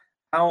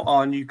 How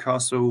are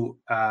Newcastle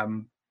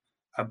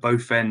at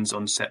both ends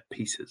on set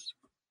pieces?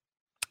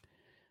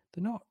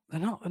 They're not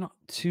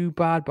too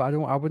bad, but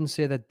I wouldn't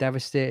say they're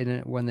devastating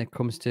when it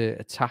comes to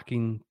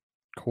attacking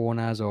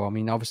corners. Or, I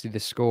mean, obviously they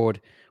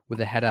scored with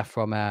a header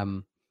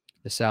from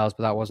Lascelles,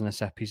 but that wasn't a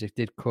set piece. It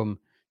did come.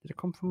 Did it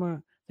come from I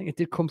think it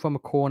did come from a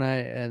corner,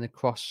 and the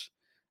cross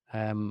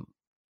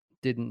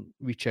didn't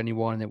reach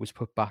anyone, and it was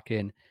put back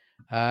in.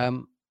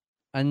 And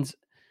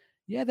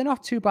yeah, they're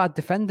not too bad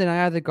defending.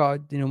 I either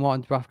got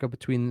Martin Dubravka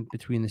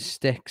between the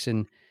sticks,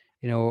 and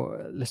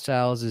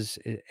Lascelles is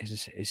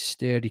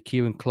sturdy.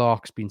 Kieran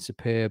Clark's been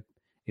superb.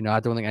 I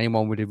don't think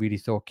anyone would have really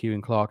thought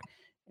Kieran Clark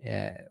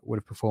would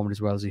have performed as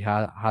well as he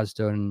has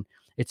done.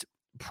 It's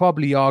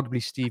probably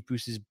arguably Steve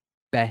Bruce's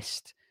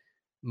best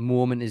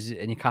moment as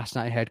a Newcastle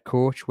United head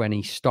coach when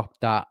he stopped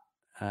that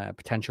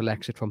potential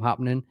exit from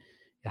happening.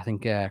 I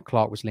think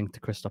Clark was linked to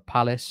Crystal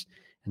Palace,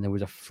 and there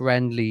was a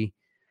friendly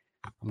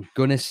I'm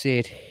gonna say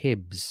it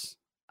Hibs,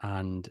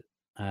 and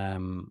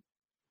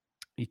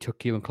he took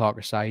Kieran Clark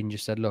aside and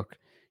just said, "Look,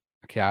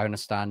 okay, I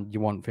understand you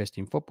want first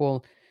team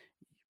football.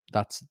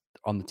 That's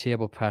on the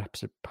table,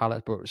 perhaps a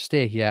pallet, but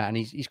stay here." And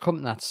he's come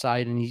to that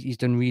side, and he's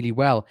done really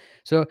well.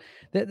 So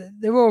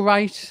they're all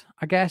right,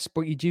 I guess.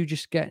 But you do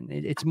just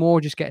it's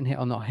more just getting hit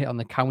on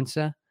the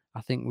counter,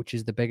 I think, which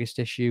is the biggest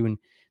issue, and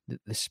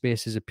the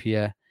spaces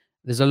appear.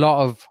 There's a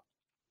lot of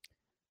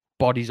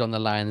bodies on the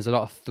line. There's a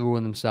lot of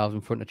throwing themselves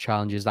in front of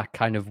challenges. That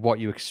kind of what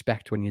you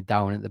expect when you're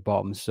down at the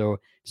bottom. So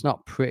it's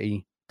not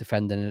pretty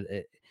defending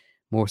it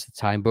most of the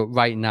time. But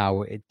right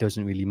now, it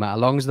doesn't really matter. As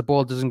long as the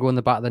ball doesn't go in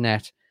the back of the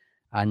net,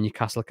 and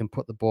Newcastle can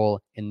put the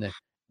ball in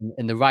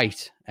the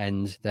right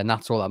end, then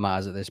that's all that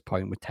matters at this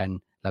point with 10,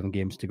 11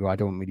 games to go. I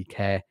don't really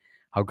care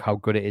how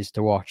good it is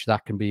to watch.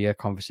 That can be a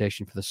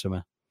conversation for the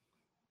summer.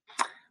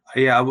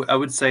 Yeah, I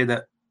would say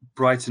that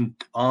Brighton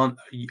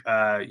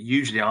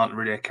usually aren't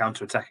really a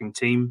counter-attacking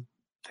team.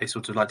 They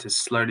sort of like to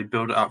slowly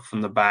build it up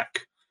from the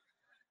back,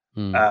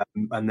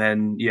 and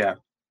then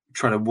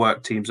try to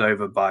work teams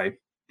over by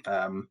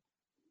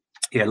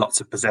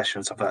lots of possession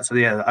and stuff like that. So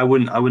I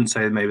wouldn't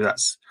say maybe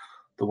that's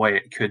the way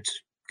it could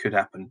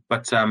happen.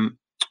 But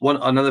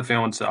another thing I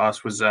wanted to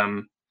ask was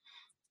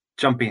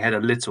jumping ahead a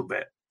little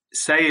bit.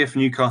 Say if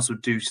Newcastle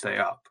do stay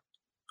up,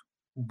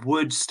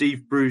 would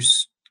Steve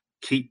Bruce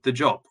keep the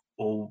job,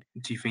 or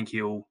do you think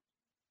he'll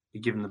be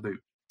given the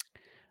boot?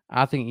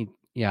 I think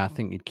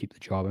he'd keep the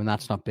job, and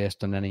that's not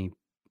based on any,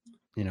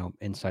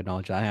 inside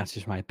knowledge. I think that's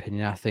just my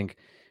opinion. I think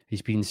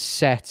he's been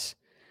set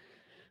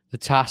the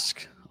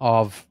task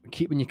of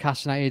keeping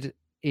Newcastle United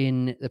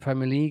in the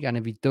Premier League, and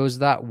if he does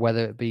that,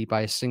 whether it be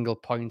by a single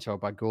point or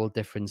by goal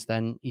difference,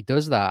 then he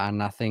does that.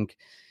 And I think,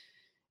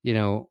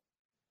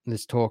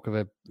 there's talk of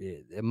a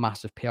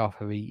massive payoff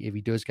if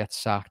he does get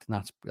sacked,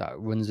 and that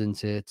runs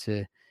into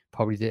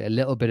probably a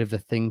little bit of the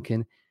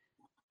thinking.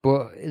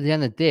 But at the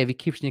end of the day, if he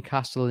keeps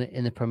Newcastle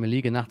in the Premier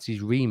League and that's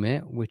his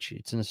remit, which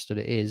it's understood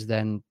it is,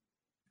 then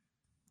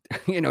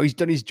he's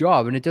done his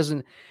job. And it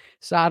doesn't.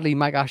 Sadly,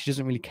 Mike Ashley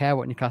doesn't really care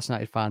what Newcastle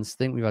United fans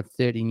think. We've had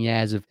 13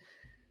 years of,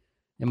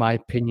 in my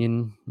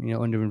opinion,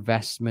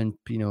 underinvestment.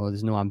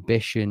 There's no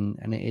ambition,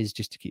 and it is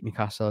just to keep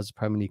Newcastle as a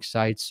Premier League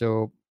side.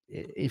 So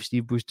if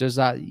Steve Bruce does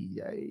that,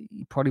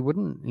 he probably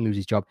wouldn't lose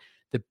his job.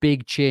 The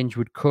big change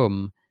would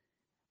come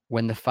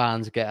when the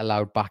fans get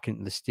allowed back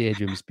into the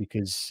stadiums,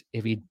 because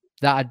if the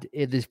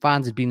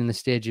fans had been in the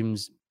stadium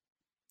this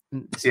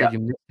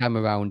time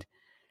around,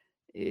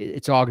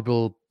 it's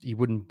arguable he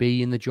wouldn't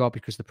be in the job,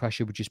 because the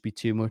pressure would just be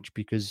too much,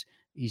 because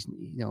he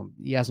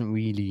hasn't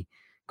really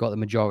got the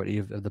majority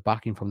of the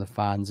backing from the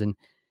fans. And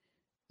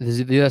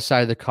there's the other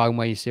side of the coin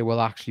where you say, well,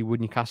 actually,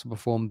 would Newcastle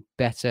perform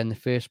better in the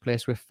first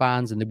place with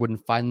fans, and they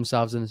wouldn't find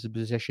themselves in this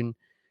position?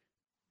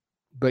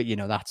 But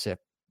that's it.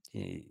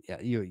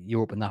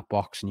 You open that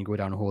box and you go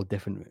down a whole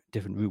different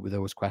route with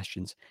those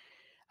questions.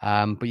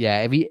 But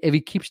yeah, if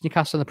he keeps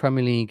Newcastle in the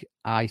Premier League,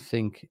 I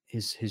think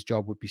his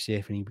job would be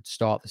safe, and he would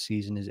start the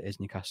season as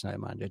Newcastle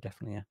United manager.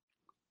 Definitely, yeah.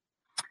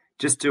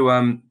 Just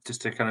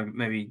to kind of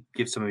maybe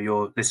give some of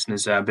your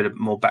listeners a bit of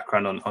more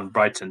background on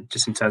Brighton,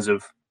 just in terms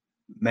of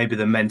maybe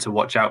the men to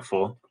watch out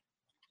for.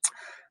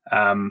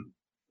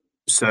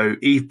 So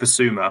Yves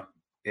Bissouma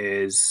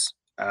is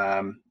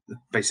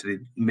basically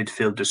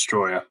midfield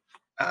destroyer.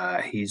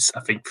 He's, I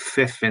think,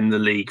 5th in the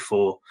league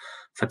for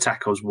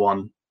tackles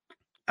won.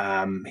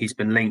 He's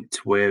been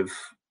linked with,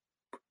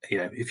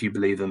 if you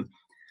believe them,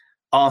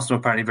 Arsenal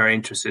apparently very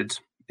interested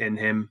in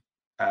him.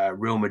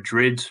 Real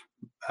Madrid,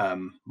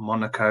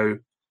 Monaco,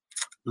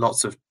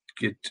 lots of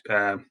good,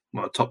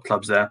 top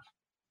clubs there.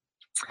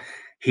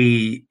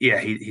 He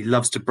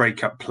loves to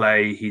break up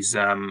play.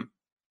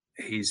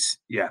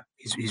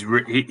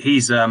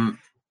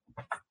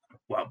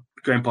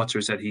 Graham Potter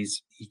has said he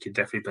could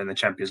definitely play in the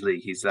Champions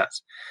League.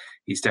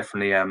 He's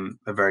definitely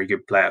a very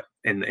good player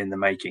in the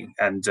making,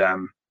 and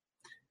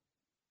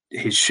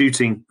his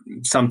shooting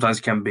sometimes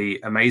can be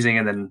amazing,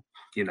 and then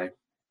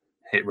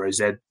hit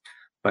rosette.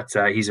 But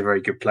he's a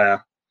very good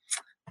player.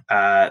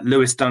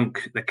 Lewis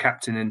Dunk, the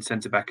captain and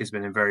centre back, has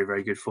been in very,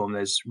 very good form.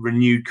 There's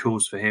renewed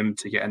calls for him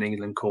to get an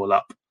England call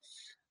up.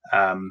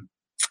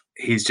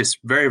 He's just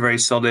very, very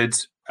solid.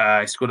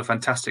 He scored a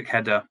fantastic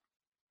header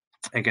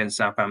against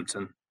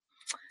Southampton.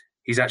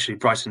 He's actually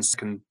Brighton's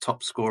second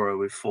top scorer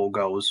with 4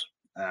 goals.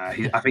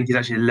 I think he's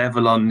actually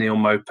level on Neil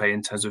Maupay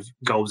in terms of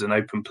goals in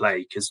open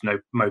play, because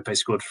Maupay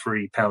scored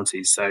 3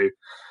 penalties. So,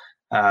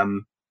 but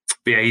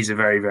yeah, he's a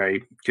very,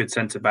 very good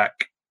centre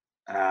back.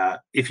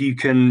 If you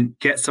can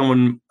get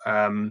someone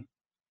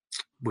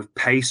with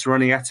pace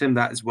running at him,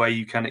 that is where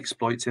you can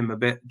exploit him a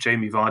bit.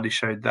 Jamie Vardy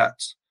showed that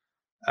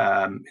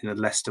in the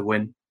Leicester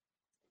win.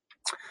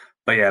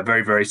 But yeah,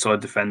 very, very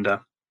solid defender.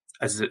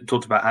 As it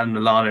talked about, Adam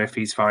Lallana, if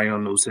he's firing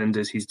on all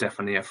cylinders, he's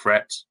definitely a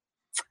threat.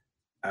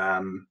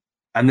 And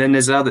then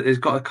there's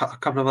got a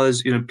couple of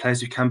others,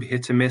 players who can be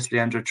hit and miss.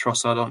 Leandro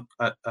Trossard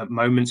at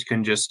moments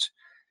can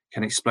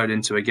explode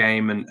into a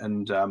game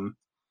and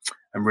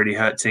really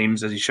hurt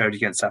teams, as he showed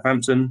against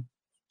Southampton.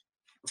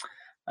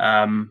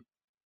 And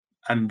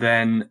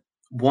then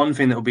one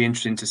thing that will be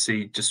interesting to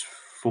see just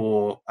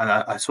and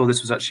I saw this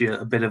was actually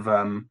a bit of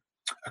a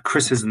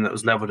criticism that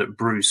was leveled at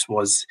Bruce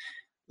was,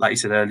 like you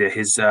said earlier,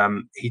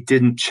 he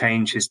didn't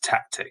change his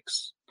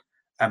tactics,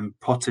 and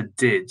Potter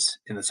did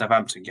in the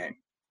Southampton game.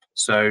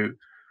 So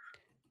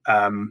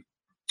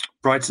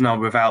Brighton are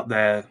without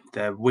their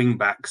wing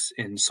backs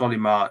in Solly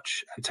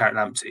March and Tarek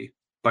Lamptey,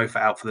 both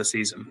out for the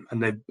season,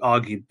 and they've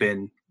argued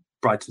been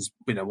Brighton's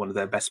one of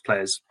their best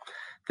players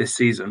this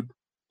season.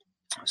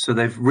 So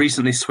they've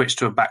recently switched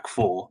to a back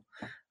four,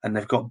 and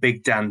they've got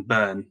Big Dan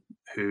Burn,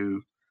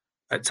 who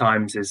at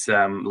times is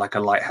like a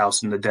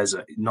lighthouse in the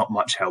desert, not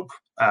much help.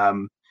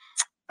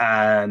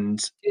 And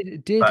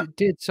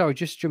sorry,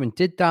 just jumping.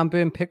 Did Dan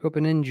Burn pick up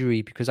an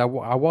injury? Because I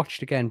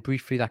watched again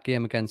briefly that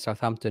game against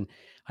Southampton,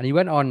 and he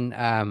went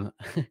on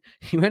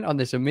he went on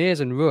this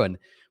amazing run.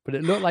 But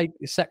it looked like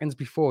seconds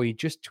before he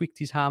just tweaked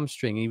his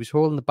hamstring. He was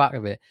holding the back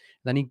of it.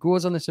 Then he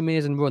goes on this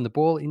amazing run.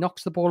 He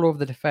knocks the ball over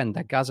the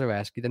defender,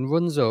 Gazaresk. He then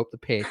runs up the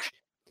pitch.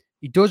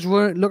 He does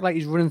look like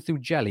he's running through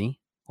jelly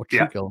or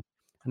treacle.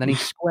 Yeah. And then he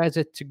squares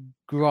it to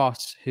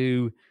Gross,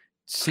 who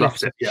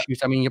slips it. Yeah.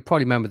 I mean, you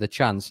probably remember the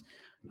chance.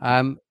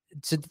 But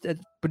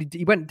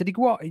he went. Did he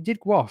go off? He did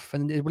go off.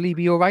 And will he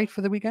be all right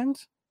for the weekend?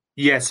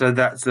 Yeah, so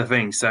that's the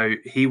thing. So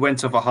he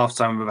went off at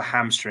halftime with a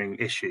hamstring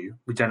issue.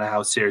 We don't know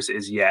how serious it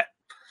is yet.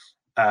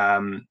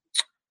 And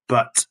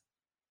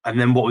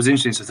then what was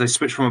interesting, so they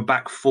switched from a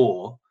back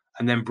four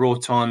and then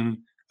brought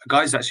on a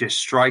guy who's actually a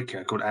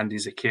striker called Andy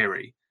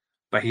Zakiri,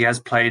 but he has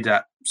played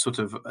at sort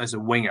of as a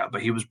winger,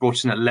 but he was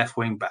brought in at left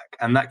wing back,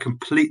 and that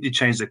completely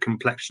changed the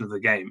complexion of the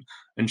game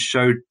and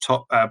showed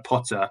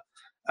Potter,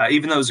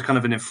 even though it was a kind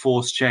of an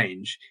enforced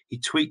change, he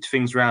tweaked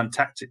things around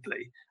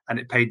tactically, and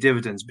it paid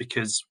dividends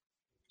because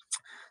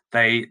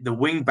the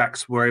wing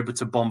backs were able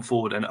to bomb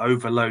forward and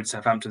overload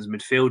Southampton's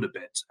midfield a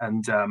bit,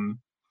 and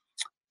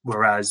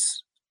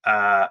whereas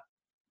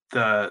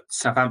the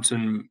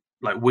Southampton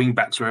wing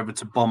backs were able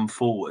to bomb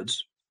forward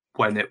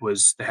when they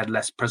had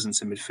less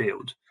presence in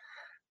midfield.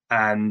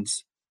 And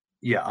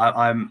yeah,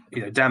 I'm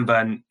Dan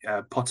Burn,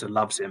 Potter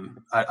loves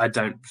him. I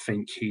don't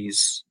think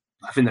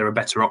I think there are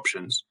better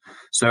options.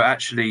 So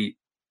actually,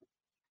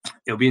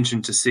 it'll be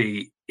interesting to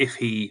see if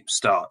he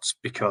starts,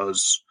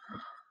 because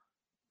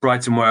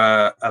Brighton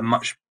were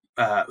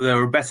they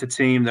were a better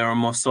team. They were a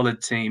more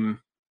solid team,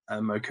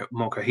 a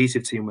more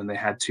cohesive team when they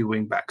had two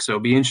wing backs. So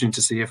it'll be interesting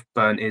to see if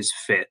Burn is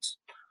fit.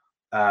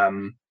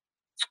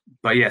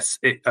 But yes,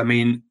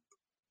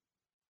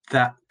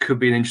 that could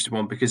be an interesting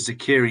one, because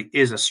Zakiri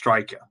is a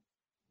striker,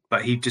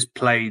 but he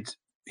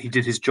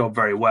did his job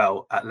very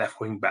well at left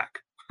wing back.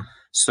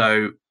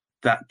 So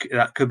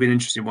that could be an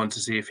interesting one to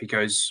see if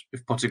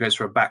Potter goes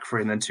for a back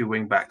three and then two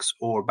wing backs,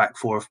 or a back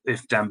four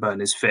if Dan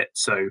Burn is fit.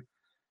 So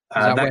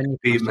that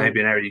could be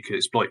maybe an area you could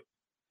exploit.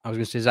 I was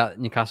going to say, is that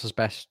Newcastle's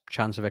best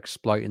chance of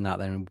exploiting that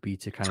then would be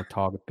to kind of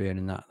target Burn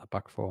in that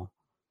back four?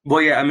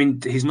 Well, yeah,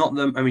 he's not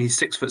he's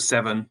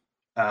 6'7".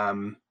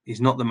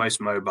 He's not the most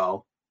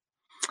mobile.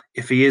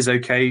 If he is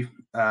okay,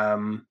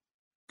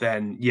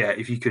 then yeah,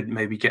 if you could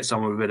maybe get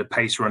someone with a bit of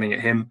pace running at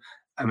him.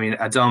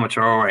 Adama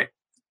Traore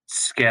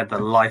scared the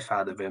life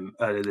out of him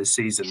earlier this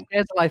season.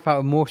 Scared the life out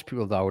of most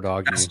people, though, I would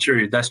argue.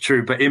 That's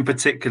true. But in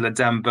particular,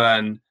 Dan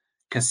Burn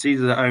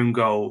conceded an own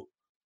goal.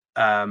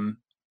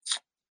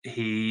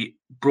 He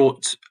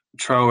brought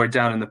Traore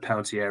down in the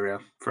penalty area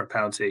for a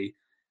penalty,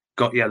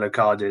 got yellow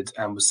carded,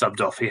 and was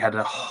subbed off. He had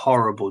a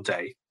horrible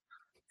day.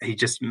 He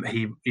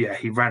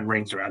ran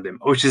rings around him,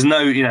 which is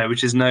no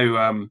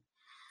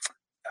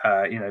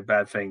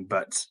bad thing.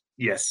 But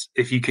yes,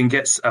 if you can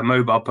get a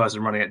mobile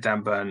person running at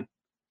Dan Burn,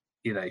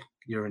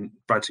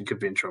 Brighton could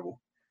be in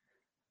trouble.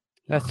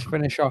 Let's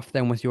finish off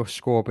then with your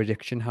score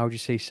prediction. How do you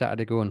see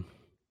Saturday going?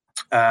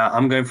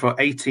 I'm going for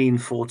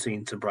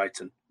 18-14 to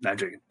Brighton. No,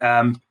 joking.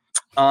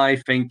 I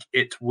think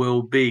it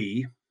will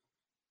be.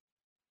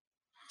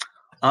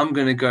 I'm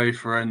going to go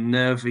for a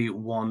nervy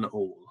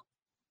 1-1.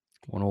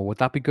 1-1. Would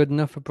that be good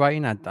enough for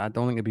Brighton? I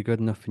don't think it'd be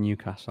good enough for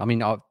Newcastle.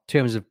 In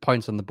terms of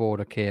points on the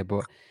board, okay,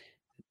 but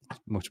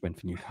much win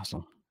for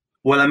Newcastle.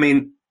 Well,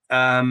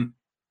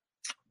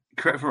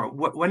 correct me,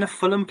 when are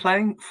Fulham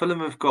playing?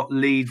 Fulham have got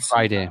Leeds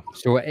Friday.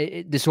 So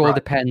this all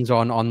depends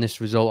on this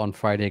result on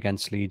Friday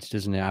against Leeds,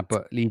 doesn't it?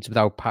 But Leeds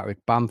without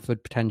Patrick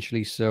Bamford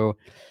potentially. So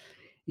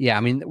yeah,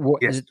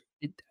 yes.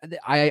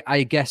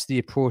 I guess the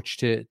approach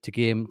to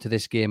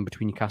this game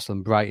between Newcastle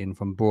and Brighton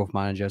from both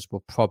managers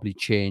will probably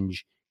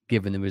change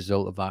given the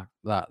result of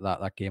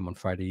that game on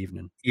Friday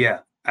evening. Yeah,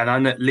 and I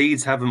know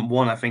Leeds haven't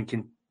won, I think,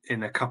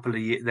 in a couple of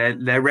years.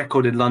 Their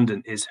record in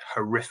London is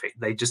horrific.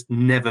 They just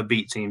never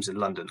beat teams in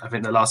London. I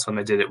think the last time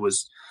they did it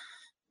was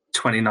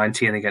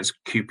 2019 against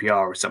QPR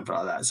or something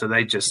like that. So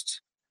they just,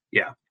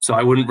 yeah. So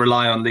I wouldn't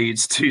rely on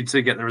Leeds to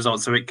get the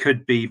results. So it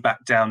could be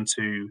back down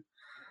to,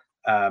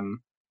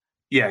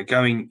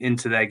 going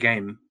into their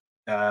game.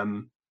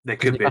 There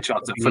could be a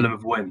chance that Fulham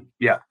have win.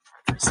 Yeah.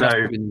 So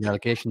in the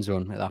relegation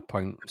zone at that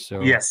point.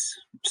 So yes.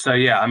 So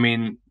yeah,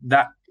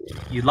 that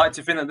you'd like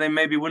to think that they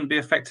maybe wouldn't be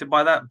affected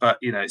by that, but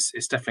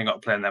it's definitely got to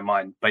play in their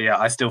mind. But yeah,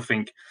 I still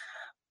think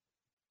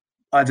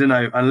I don't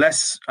know,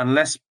 unless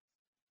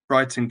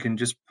Brighton can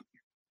just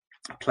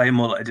play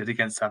more like they did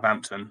against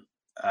Southampton.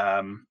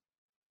 I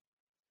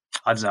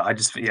don't know. I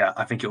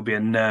think it'll be a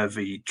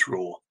nervy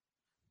draw.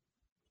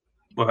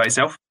 What about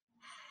yourself?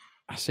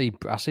 I see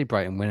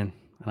Brighton winning,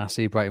 and I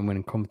see Brighton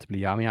winning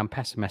comfortably. I mean, I'm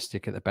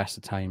pessimistic at the best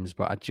of times,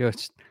 but I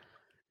just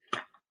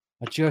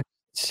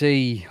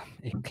see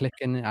it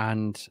clicking,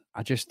 and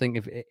I just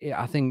think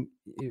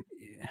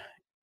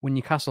when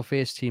Newcastle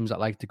face teams that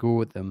like to go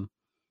with them,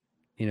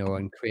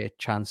 and create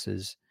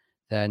chances,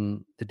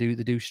 then they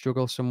do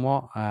struggle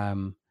somewhat.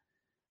 And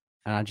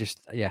I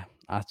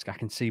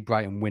can see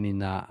Brighton winning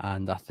that,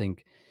 and I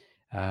think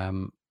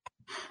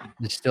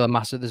there's still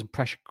there's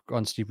pressure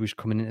on Steve Bruce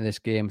coming into this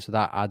game, so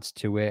that adds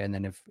to it. And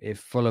then if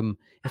Fulham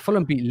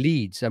beat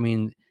Leeds, I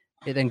mean,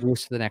 it then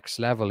goes to the next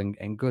level.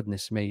 And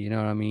goodness me, you know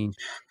what I mean?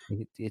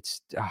 It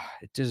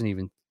doesn't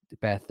even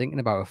bear thinking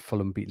about if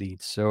Fulham beat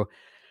Leeds. So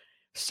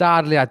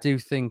sadly, I do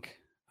think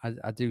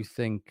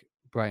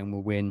Brighton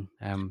will win.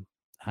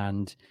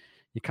 And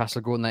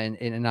Newcastle go on that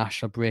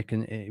international break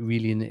and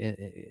really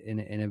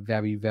in a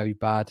very, very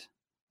bad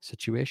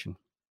situation.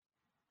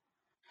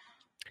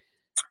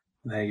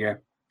 There you go.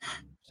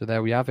 So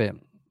there we have it.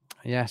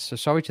 Yes. So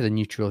sorry to the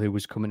neutral who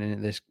was coming in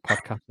at this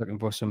podcast looking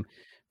for some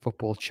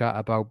football chat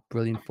about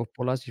brilliant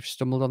footballers. You've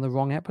stumbled on the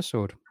wrong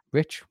episode.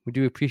 Rich, we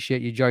do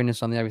appreciate you joining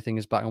us on the Everything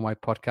is Black and White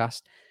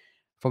podcast.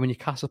 From a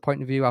Newcastle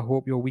point of view, I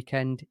hope your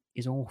weekend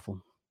is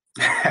awful.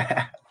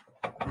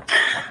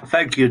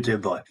 Thank you, dear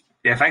boy.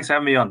 Yeah, thanks for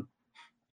having me on.